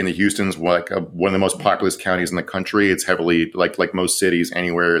context being that Houston's one of the most populous counties in the country. It's heavily, like most cities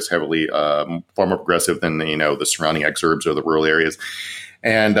anywhere, is heavily far more progressive than the surrounding exurbs or the rural areas.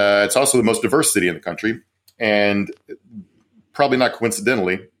 And it's also the most diverse city in the country. And probably not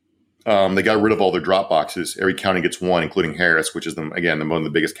coincidentally, they got rid of all their drop boxes. Every county gets one, including Harris, which is one of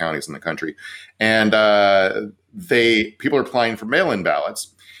the biggest counties in the country. And people are applying for mail-in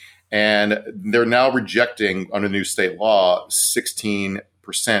ballots. And they're now rejecting, under new state law, 16%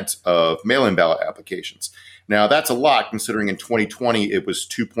 of mail-in ballot applications. Now, that's a lot, considering in 2020 it was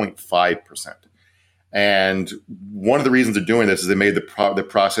 2.5%. And one of the reasons they're doing this is they made the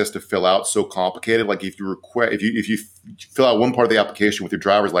process to fill out so complicated. Like if you fill out one part of the application with your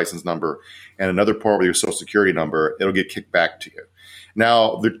driver's license number and another part with your social security number, it'll get kicked back to you.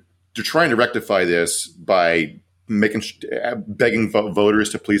 Now, they're trying to rectify this by begging voters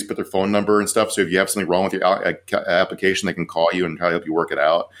to please put their phone number and stuff. So if you have something wrong with your application, they can call you and try to help you work it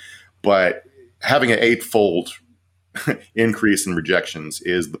out. But having an 8-fold increase in rejections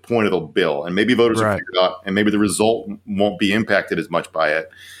is the point of the bill. And maybe voters have figured out, and maybe the result won't be impacted as much by it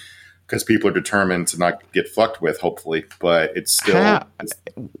because people are determined to not get fucked with, hopefully. But it's still.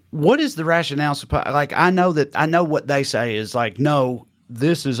 What is the rationale? Like, I know what they say is like, no,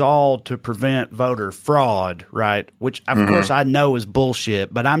 this is all to prevent voter fraud, right? Which, of course, I know is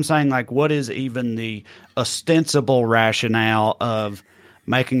bullshit. But I'm saying, like, what is even the ostensible rationale of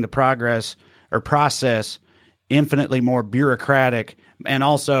making the process infinitely more bureaucratic and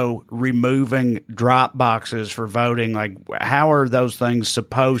also removing drop boxes for voting? Like, how are those things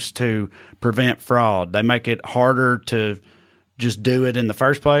supposed to prevent fraud? They make it harder to just do it in the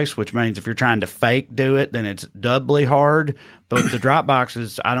first place, which means if you're trying to fake do it, then it's doubly hard. But the drop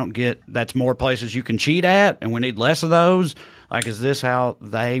boxes, I don't get. That's more places you can cheat at, and we need less of those. Like, is this how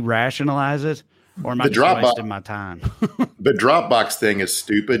they rationalize it? Or am I just wasting my time? The Dropbox thing is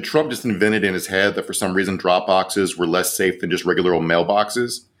stupid. Trump just invented in his head that for some reason drop boxes were less safe than just regular old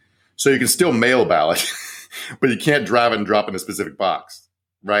mailboxes. So you can still mail a ballot, but you can't drive it and drop it in a specific box,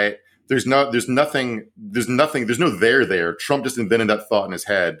 right? There's no there. Trump just invented that thought in his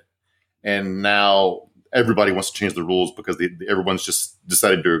head. And now everybody wants to change the rules because everyone's just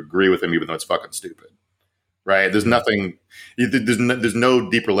decided to agree with him, even though it's fucking stupid. Right? There's nothing, there's no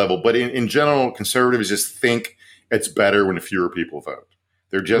deeper level. But in general, conservatives just think it's better when fewer people vote.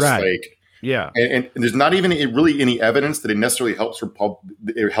 They're just like, yeah. And there's not even really any evidence that it necessarily helps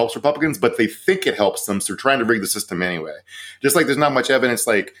Republicans, but they think it helps them. So they're trying to rig the system anyway. Just like there's not much evidence,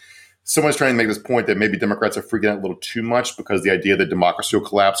 like someone's trying to make this point that maybe Democrats are freaking out a little too much because the idea that democracy will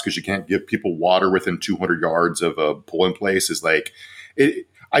collapse because you can't give people water within 200 yards of a polling place is like,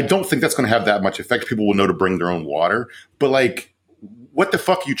 I don't think that's going to have that much effect. People will know to bring their own water. But like, what the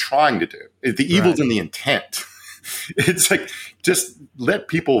fuck are you trying to do? The evil's in the intent. It's like, just let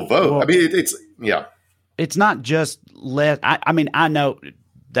people vote. Well, I mean, it's not just I know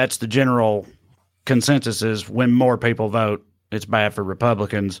that's the general consensus is when more people vote, it's bad for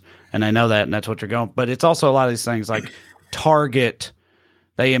Republicans, and they know that, and that's what you're going. But it's also a lot of these things like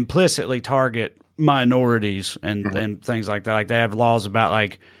they implicitly target minorities and things like that. Like they have laws about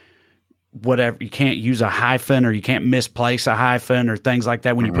like whatever, you can't use a hyphen or you can't misplace a hyphen or things like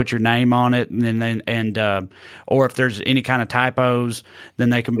that when you put your name on it, and or if there's any kind of typos, then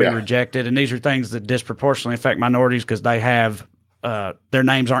they can be rejected. And these are things that disproportionately affect minorities because they have their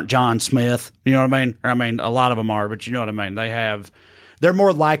names aren't John Smith. You know what I mean? I mean, a lot of them are, but you know what I mean? They're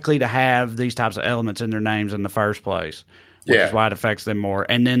more likely to have these types of elements in their names in the first place. which is why it affects them more.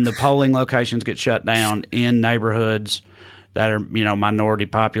 And then the polling locations get shut down in neighborhoods that are, minority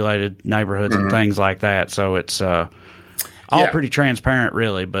populated neighborhoods and things like that. So it's all pretty transparent,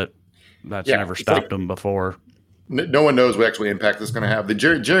 really, but that's never stopped them before. No one knows what actual impact this is going to have. The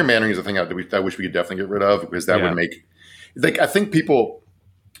gerrymandering is a thing I wish we could definitely get rid of, because that would make, I think people,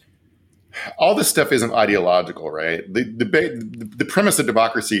 all this stuff isn't ideological, right? The premise of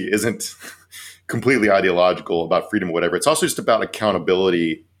democracy isn't completely ideological about freedom or whatever. It's also just about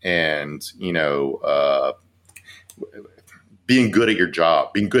accountability and, being good at your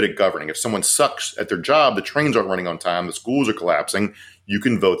job, being good at governing. If someone sucks at their job, the trains aren't running on time, the schools are collapsing, you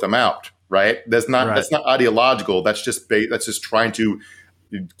can vote them out, right? That's not ideological. That's just trying to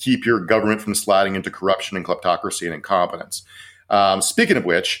keep your government from sliding into corruption and kleptocracy and incompetence. Speaking of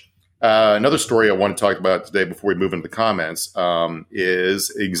which, another story I want to talk about today before we move into the comments is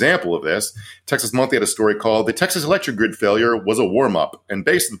an example of this. Texas Monthly had a story called "The Texas Electric Grid Failure Was a Warm-Up." And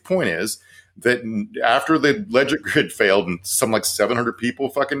basically the point is that after the electric grid failed and something like 700 people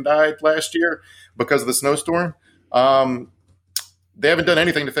fucking died last year because of the snowstorm, they haven't done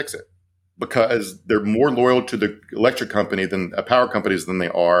anything to fix it, because they're more loyal to the electric company than power companies than they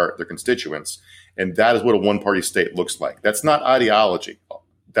are their constituents. And that is what a one-party state looks like. That's not ideology.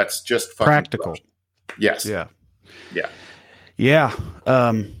 That's just fucking practical. Corruption. Yes. Yeah. Yeah. Yeah.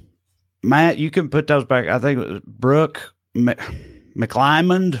 Matt, you can put those back. I think it was Brooke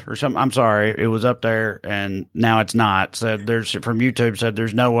McClymond or something. I'm sorry. It was up there and now it's not. Said from YouTube said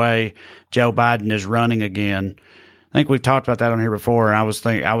there's no way Joe Biden is running again. I think we've talked about that on here before. And I was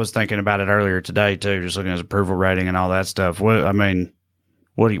thinking about it earlier today too, just looking at his approval rating and all that stuff. What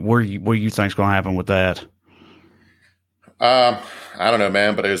do you think's going to happen with that? I don't know,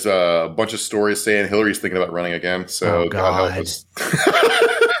 man, but there's a bunch of stories saying Hillary's thinking about running again. So God help us.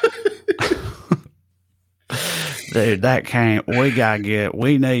 Dude,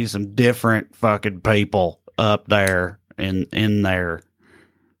 we need some different fucking people up there in there.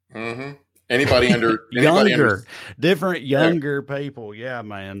 Mm-hmm. Anybody under younger people. Yeah,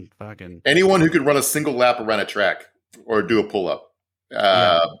 man. Fucking anyone who could run a single lap around a track or do a pull up.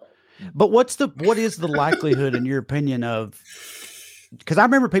 But what is the likelihood, in your opinion, of? Because I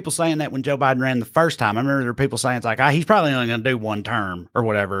remember people saying that when Joe Biden ran the first time. I remember there were people saying it's like he's probably only going to do one term or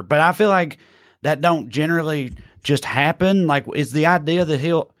whatever. But I feel like that don't generally just happen. Like, is the idea that he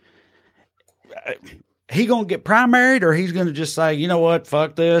gonna get primaried, or he's gonna just say, you know what,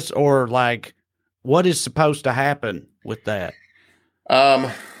 fuck this, or like, what is supposed to happen with that?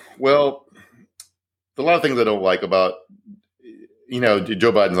 Well, a lot of things I don't like about,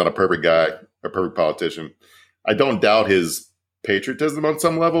 Joe Biden's not a perfect guy, a perfect politician. I don't doubt his patriotism on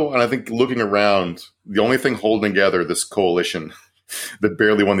some level, and I think looking around, the only thing holding together this coalition that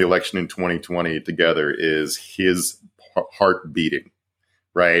barely won the election in 2020 together is his heart beating,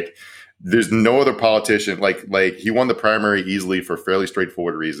 right? There's no other politician like he won the primary easily for fairly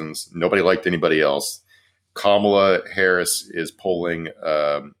straightforward reasons. Nobody liked anybody else. Kamala Harris is polling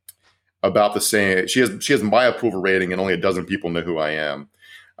about the same. She has my approval rating, and only a dozen people know who I am.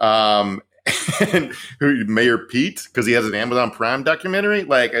 And Mayor Pete, because he has an Amazon Prime documentary.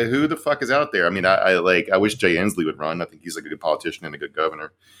 Like, who the fuck is out there? I mean, I wish Jay Inslee would run. I think he's like a good politician and a good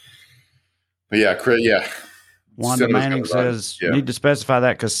governor. But yeah. Wanda Manning says, you need to specify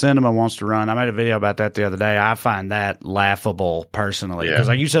that because Sinema wants to run. I made a video about that the other day. I find that laughable personally. Because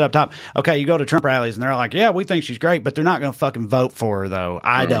like you said up top, okay, you go to Trump rallies and they're like, yeah, we think she's great, but they're not going to fucking vote for her though.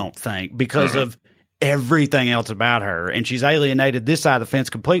 I don't think, because of everything else about her, and she's alienated this side of the fence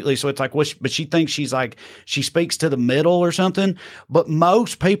completely. So it's like, but she thinks she's like, she speaks to the middle or something. But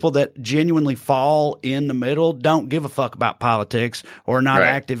most people that genuinely fall in the middle don't give a fuck about politics or are not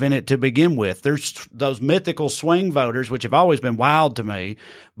active in it to begin with. There's those mythical swing voters, which have always been wild to me.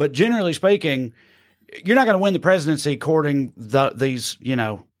 But generally speaking, you're not going to win the presidency courting these,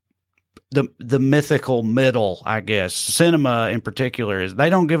 the mythical middle, I guess. Sinema in particular they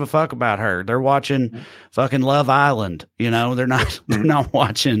don't give a fuck about her. They're watching fucking Love Island. They're not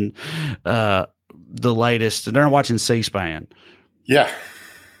watching the latest. They're not watching C-SPAN. Yeah.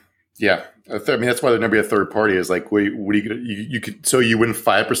 Yeah. I mean, that's why there'd never be a third party. Is like, what are you could, so you win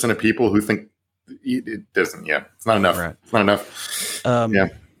 5% of people who think it doesn't. Yeah. It's not enough. Right. It's not enough.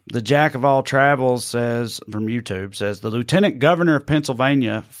 The Jack of all travels says from YouTube the Lieutenant Governor of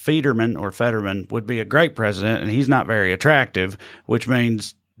Pennsylvania, Fetterman, would be a great president, and he's not very attractive, which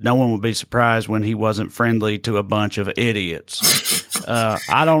means no one would be surprised when he wasn't friendly to a bunch of idiots.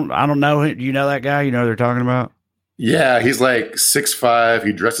 I don't know. You know that guy? You know who they're talking about? Yeah, he's like 6'5".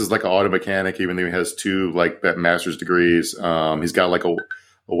 He dresses like an auto mechanic, even though he has two master's degrees. He's got like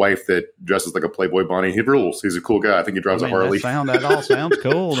a wife that dresses like a Playboy bunny. He rules. He's a cool guy. I think he drives a Harley. That all sounds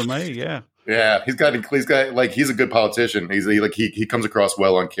cool to me. Yeah. Yeah, he's got like he's a good politician. He comes across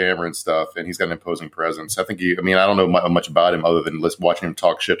well on camera and stuff, and he's got an imposing presence. I don't know much about him other than watching him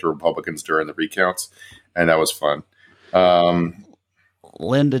talk shit to Republicans during the recounts, and that was fun.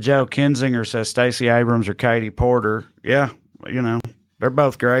 Linda Jo Kinzinger says Stacey Abrams or Katie Porter. Yeah, they're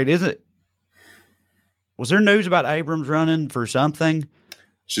both great. Was there news about Abrams running for something?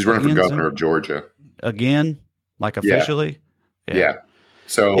 She's running for governor of Georgia again, like officially. Yeah.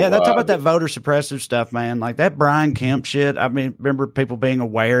 So yeah, talk about that voter suppressive stuff, man. Like that Brian Kemp shit. I mean, remember people being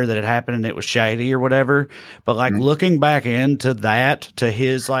aware that it happened and it was shady or whatever. But like looking back into that, to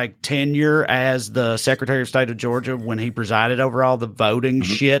his like tenure as the Secretary of State of Georgia when he presided over all the voting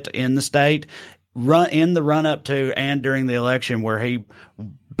shit in the state, in the run up to and during the election where he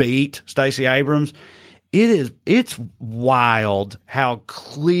beat Stacey Abrams, it's wild how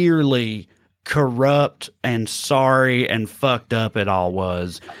clearly corrupt and sorry and fucked up it all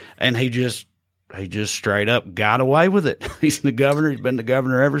was, and he just straight up got away with it. He's the governor. He's been the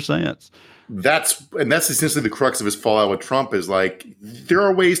governor ever since. That's essentially the crux of his fallout with Trump is like, there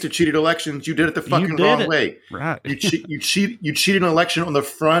are ways to cheat at elections. You did it the fucking wrong way. Right. You cheated an election on the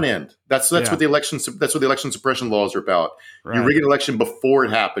front end. That's what the election suppression laws are about. Right. You rig an election before it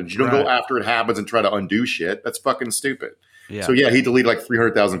happens. You don't go after it happens and try to undo shit. That's fucking stupid. Yeah. So he deleted like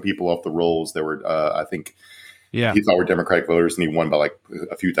 300,000 people off the rolls that were I think he thought were Democratic voters, and he won by like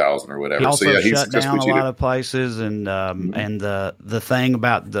a few thousand or whatever. He also shut down a lot of places, and the thing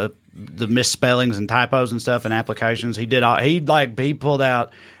about the misspellings and typos and stuff in applications, he pulled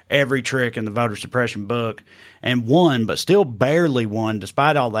out every trick in the voter suppression book and won, but still barely won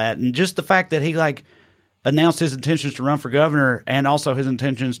despite all that. And just the fact that he like announced his intentions to run for governor and also his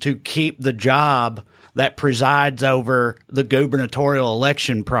intentions to keep the job that presides over the gubernatorial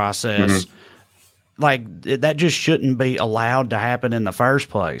election process. Like that just shouldn't be allowed to happen in the first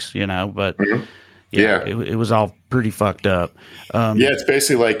place, but it was all pretty fucked up. It's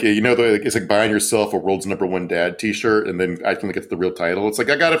basically like, it's like buying yourself a world's #1 dad t-shirt and then acting like it's the real title. It's like,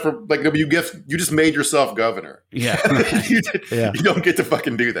 I got it for like you just made yourself governor. Yeah. You don't get to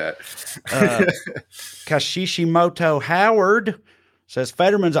fucking do that. Kashishimoto Howard says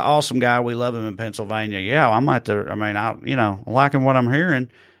Fetterman's an awesome guy. We love him in Pennsylvania. Yeah, I'm liking what I'm hearing.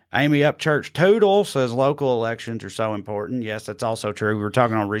 Amy Upchurch Toodle says local elections are so important. Yes, that's also true. We were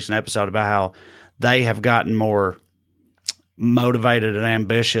talking on a recent episode about how they have gotten more motivated and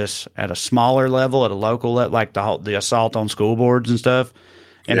ambitious at a smaller level, at a local level, like the assault on school boards and stuff,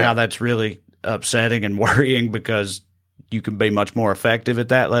 and how that's really upsetting and worrying because you can be much more effective at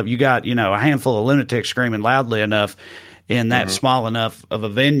that level. You got, a handful of lunatics screaming loudly enough in that small enough of a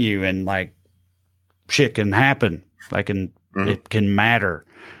venue, and like shit can happen. It can matter,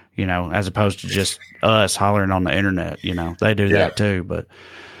 as opposed to just us hollering on the internet. They do that too, but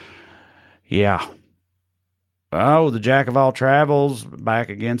yeah. Oh, the Jack of all travels back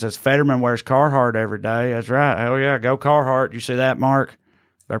again says Fetterman wears Carhartt every day. That's right. Hell yeah. Go Carhartt. You see that, Mark?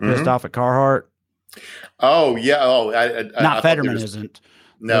 They're pissed off at Carhartt. Oh yeah. Oh, not Fetterman isn't.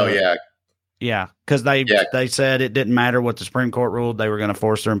 No. Yeah, because they said it didn't matter what the Supreme Court ruled. They were going to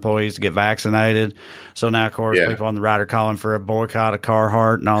force their employees to get vaccinated. So now, of course, people on the right are calling for a boycott of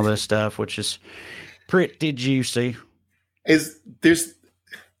Carhartt and all this stuff, which is pretty juicy.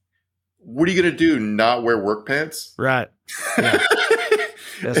 What are you going to do? Not wear work pants? Right. Yeah.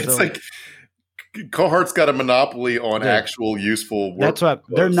 It's like Carhartt's got a monopoly on actual useful work. That's what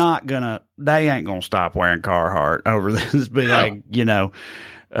they're not going to. They ain't going to stop wearing Carhartt over this. Be like,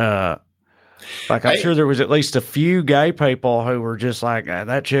 like I'm sure there was at least a few gay people who were just like,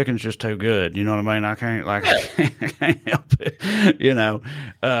 that chicken's just too good. You know what I mean? I can't help it.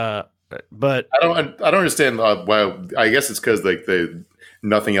 But I don't understand why. I guess it's because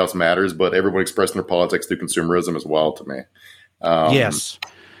nothing else matters, but everyone expressing their politics through consumerism as well. To me, yes,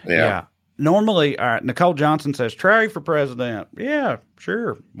 yeah. Normally, all right. Nicole Johnson says Trey for president. Yeah,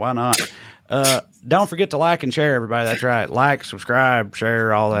 sure. Why not? Don't forget to like and share, everybody. That's right. Like, subscribe,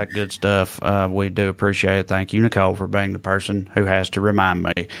 share, all that good stuff. We do appreciate it. Thank you, Nicole, for being the person who has to remind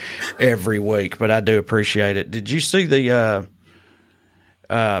me every week. But I do appreciate it. Did you see the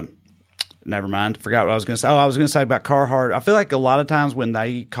never mind. Forgot what I was going to say. Oh, I was going to say about Carhartt. I feel like a lot of times when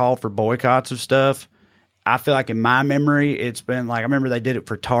they call for boycotts of stuff, I feel like in my memory, it's been like, I remember they did it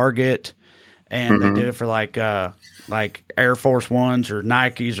for Target, and they did it for like Air Force Ones or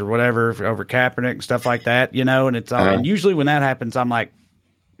Nikes or whatever over Kaepernick and stuff like that, and it's all, and usually when that happens, I'm like,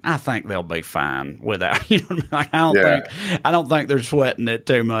 I think they'll be fine without. You know, like, I don't think they're sweating it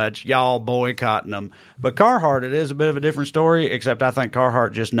too much. Y'all boycotting them, but Carhartt, it is a bit of a different story. Except I think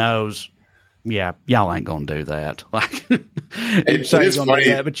Carhartt just knows. Yeah, y'all ain't gonna do that. Like, it is funny,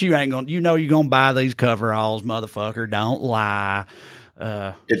 that, but you ain't gonna. You know, you're gonna buy these coveralls, motherfucker. Don't lie.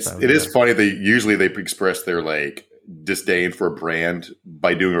 It is funny that usually they express their like disdain for a brand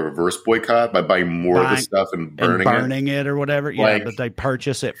by doing a reverse boycott, by buying more of the stuff and burning it or whatever. Yeah, like, but they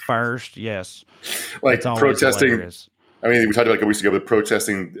purchase it first. Yes, like protesting. Hilarious. I mean, we talked about like a week ago, but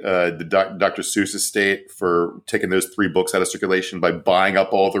protesting the Dr. Seuss estate for taking those 3 books out of circulation by buying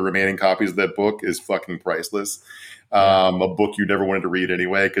up all the remaining copies of that book is fucking priceless. A book you never wanted to read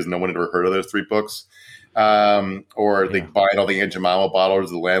anyway because no one had ever heard of those 3 books. Or they buying all the Aunt Jemima bottles,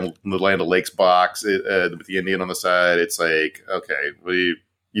 the Land of Lakes box with the Indian on the side. It's like, okay,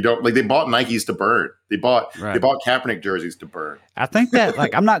 you don't like. They bought Nikes to burn. They bought Kaepernick jerseys to burn. I think that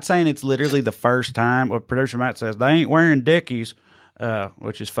like I'm not saying it's literally the first time. What producer Matt says they ain't wearing Dickies,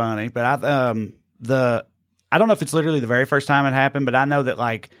 which is funny. But I don't know if it's literally the very first time it happened, but I know that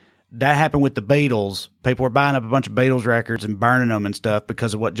like that happened with the Beatles. People were buying up a bunch of Beatles records and burning them and stuff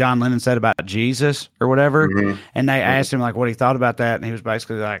because of what John Lennon said about Jesus or whatever. Mm-hmm. And they asked him like what he thought about that, and he was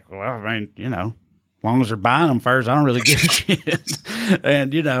basically like, "Well, I mean, you know, as long as they're buying them first, I don't really give a shit."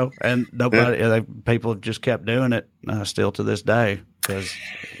 And you know, and nobody, people have just kept doing it still to this day because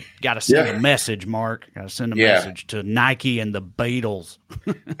got to send a message, Mark. Got to send a message to Nike and the Beatles.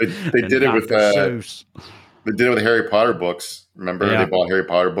 They did it with Seuss. They did it with the Harry Potter books. Remember, they bought Harry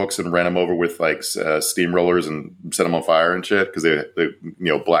Potter books and ran them over with like steamrollers and set them on fire and shit because they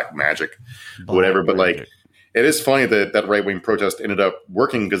black magic, whatever. But like, it is funny that right wing protest ended up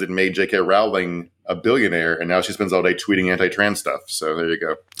working because it made J.K. Rowling a billionaire, and now she spends all day tweeting anti-trans stuff. So there you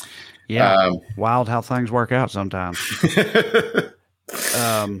go. Yeah, wild how things work out sometimes.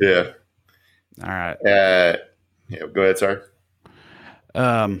 Yeah. All right. Go ahead, sir.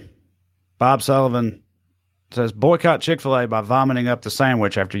 Bob Sullivan says, boycott Chick-fil-A by vomiting up the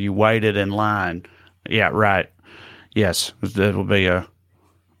sandwich after you waited in line. Yeah, right. Yes,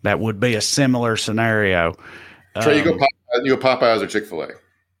 that would be a similar scenario. Trey, you go Popeyes or Chick-fil-A?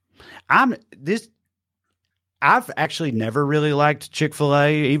 I've actually never really liked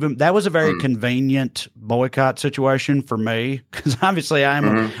Chick-fil-A. Even that was a very convenient boycott situation for me because obviously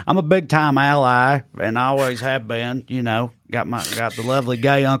I'm a big time ally and I always have been. You know, got the lovely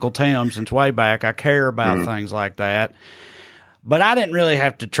gay Uncle Tim since way back. I care about things like that, but I didn't really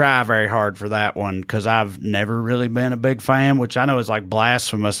have to try very hard for that one because I've never really been a big fan. Which I know is like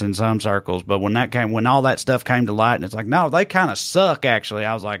blasphemous in some circles, but when all that stuff came to light, and it's like, no, they kind of suck. Actually,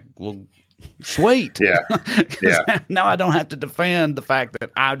 I was like, well. Sweet. Yeah. Now I don't have to defend the fact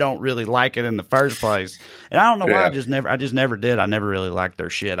that I don't really like it in the first place. And I don't know why I just never did. I never really liked their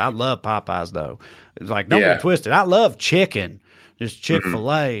shit. I love Popeyes though. It's like, don't get twisted. I love chicken. Just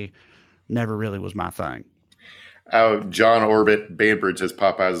Chick-fil-A never really was my thing. John Orbit Bainbridge says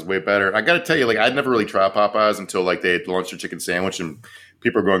Popeyes is way better. I got to tell you, like, I'd never really tried Popeyes until like they had launched their chicken sandwich and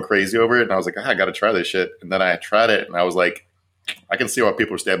people were going crazy over it. And I was like, I got to try this shit. And then I tried it and I was like, I can see why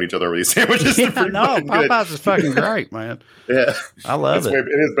people are stabbing each other over these sandwiches. No, Popeyes is fucking great, man. Yeah, I love it. It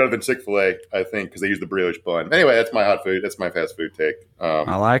is better than Chick-fil-A, I think, because they use the brioche bun. Anyway, that's my hot food. That's my fast food take.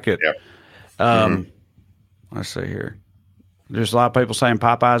 I like it. Yeah. Let's see here. There's a lot of people saying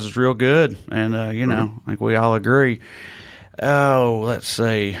Popeyes is real good, and I think we all agree. Oh, let's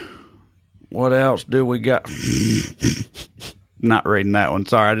see. What else do we got? Not reading that one.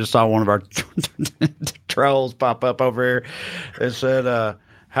 Sorry, I just saw one of our trolls pop up over here. It said,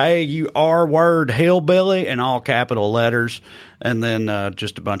 hey, you R-word hillbilly, in all capital letters, and then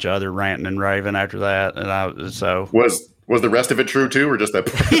just a bunch of other ranting and raving after that. And was the rest of it true too, or just that?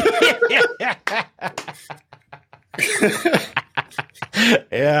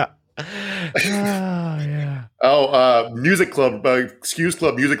 Yeah. Music club, Excuse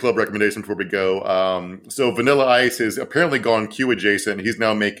Club music club recommendation before we go. So Vanilla Ice is apparently gone Q adjacent. He's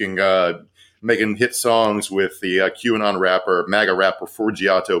now making hit songs with the QAnon rapper, MAGA rapper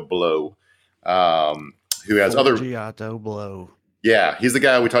Forgiato Blow, who has Forgiato Blow. Yeah, he's the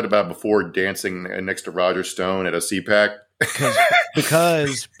guy we talked about before, dancing next to Roger Stone at a CPAC.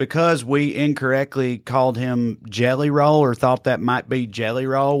 Because we incorrectly called him Jelly Roll, or thought that might be Jelly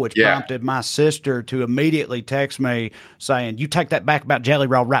Roll, which prompted my sister to immediately text me saying, "You take that back about Jelly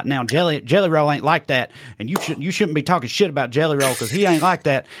Roll right now. Jelly Roll ain't like that, and you shouldn't be talking shit about Jelly Roll because he ain't like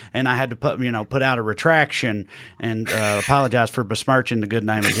that." And I had to put out a retraction and apologize for besmirching the good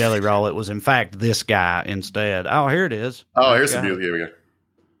name of Jelly Roll. It was in fact this guy instead. Oh, here it is. Oh, here's some music. Here we go.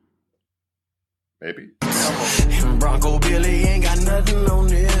 Maybe. And Bronco Billy ain't got nothing on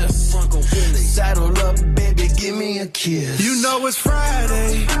this. Saddle up, baby, give me a kiss. You know it's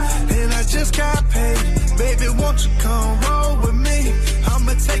Friday, and I just got paid. Baby, won't you come roll with me?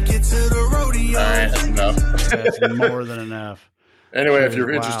 I'ma take you to the rodeo. All right, that's enough. That's more than enough. Anyway, if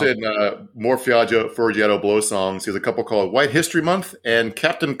you're interested in more Forgiato Blow songs, there's a couple called White History Month and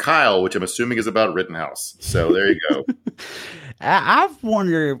Captain Kyle, which I'm assuming is about Rittenhouse. So there you go. I've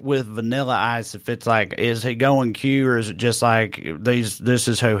wondered with Vanilla Ice if it's like, is he going Q or is it just like this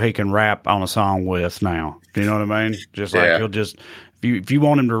is who he can rap on a song with now? Do you know what I mean? Just like he'll just, if you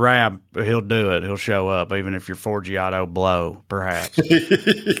want him to rap, he'll do it. He'll show up, even if you're Forgiato Blow, perhaps.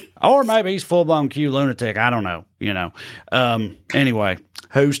 Or maybe he's full-blown Q lunatic. I don't know, Anyway,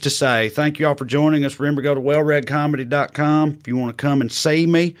 who's to say? Thank you all for joining us. Remember, go to wellreadcomedy.com. If you want to come and see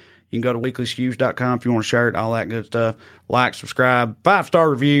me, you can go to weeklyskews.com if you want a shirt, all that good stuff. Like, subscribe, 5-star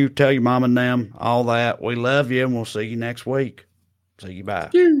review, tell your mom and them, all that. We love you, and we'll see you next week. See you,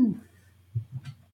 bye.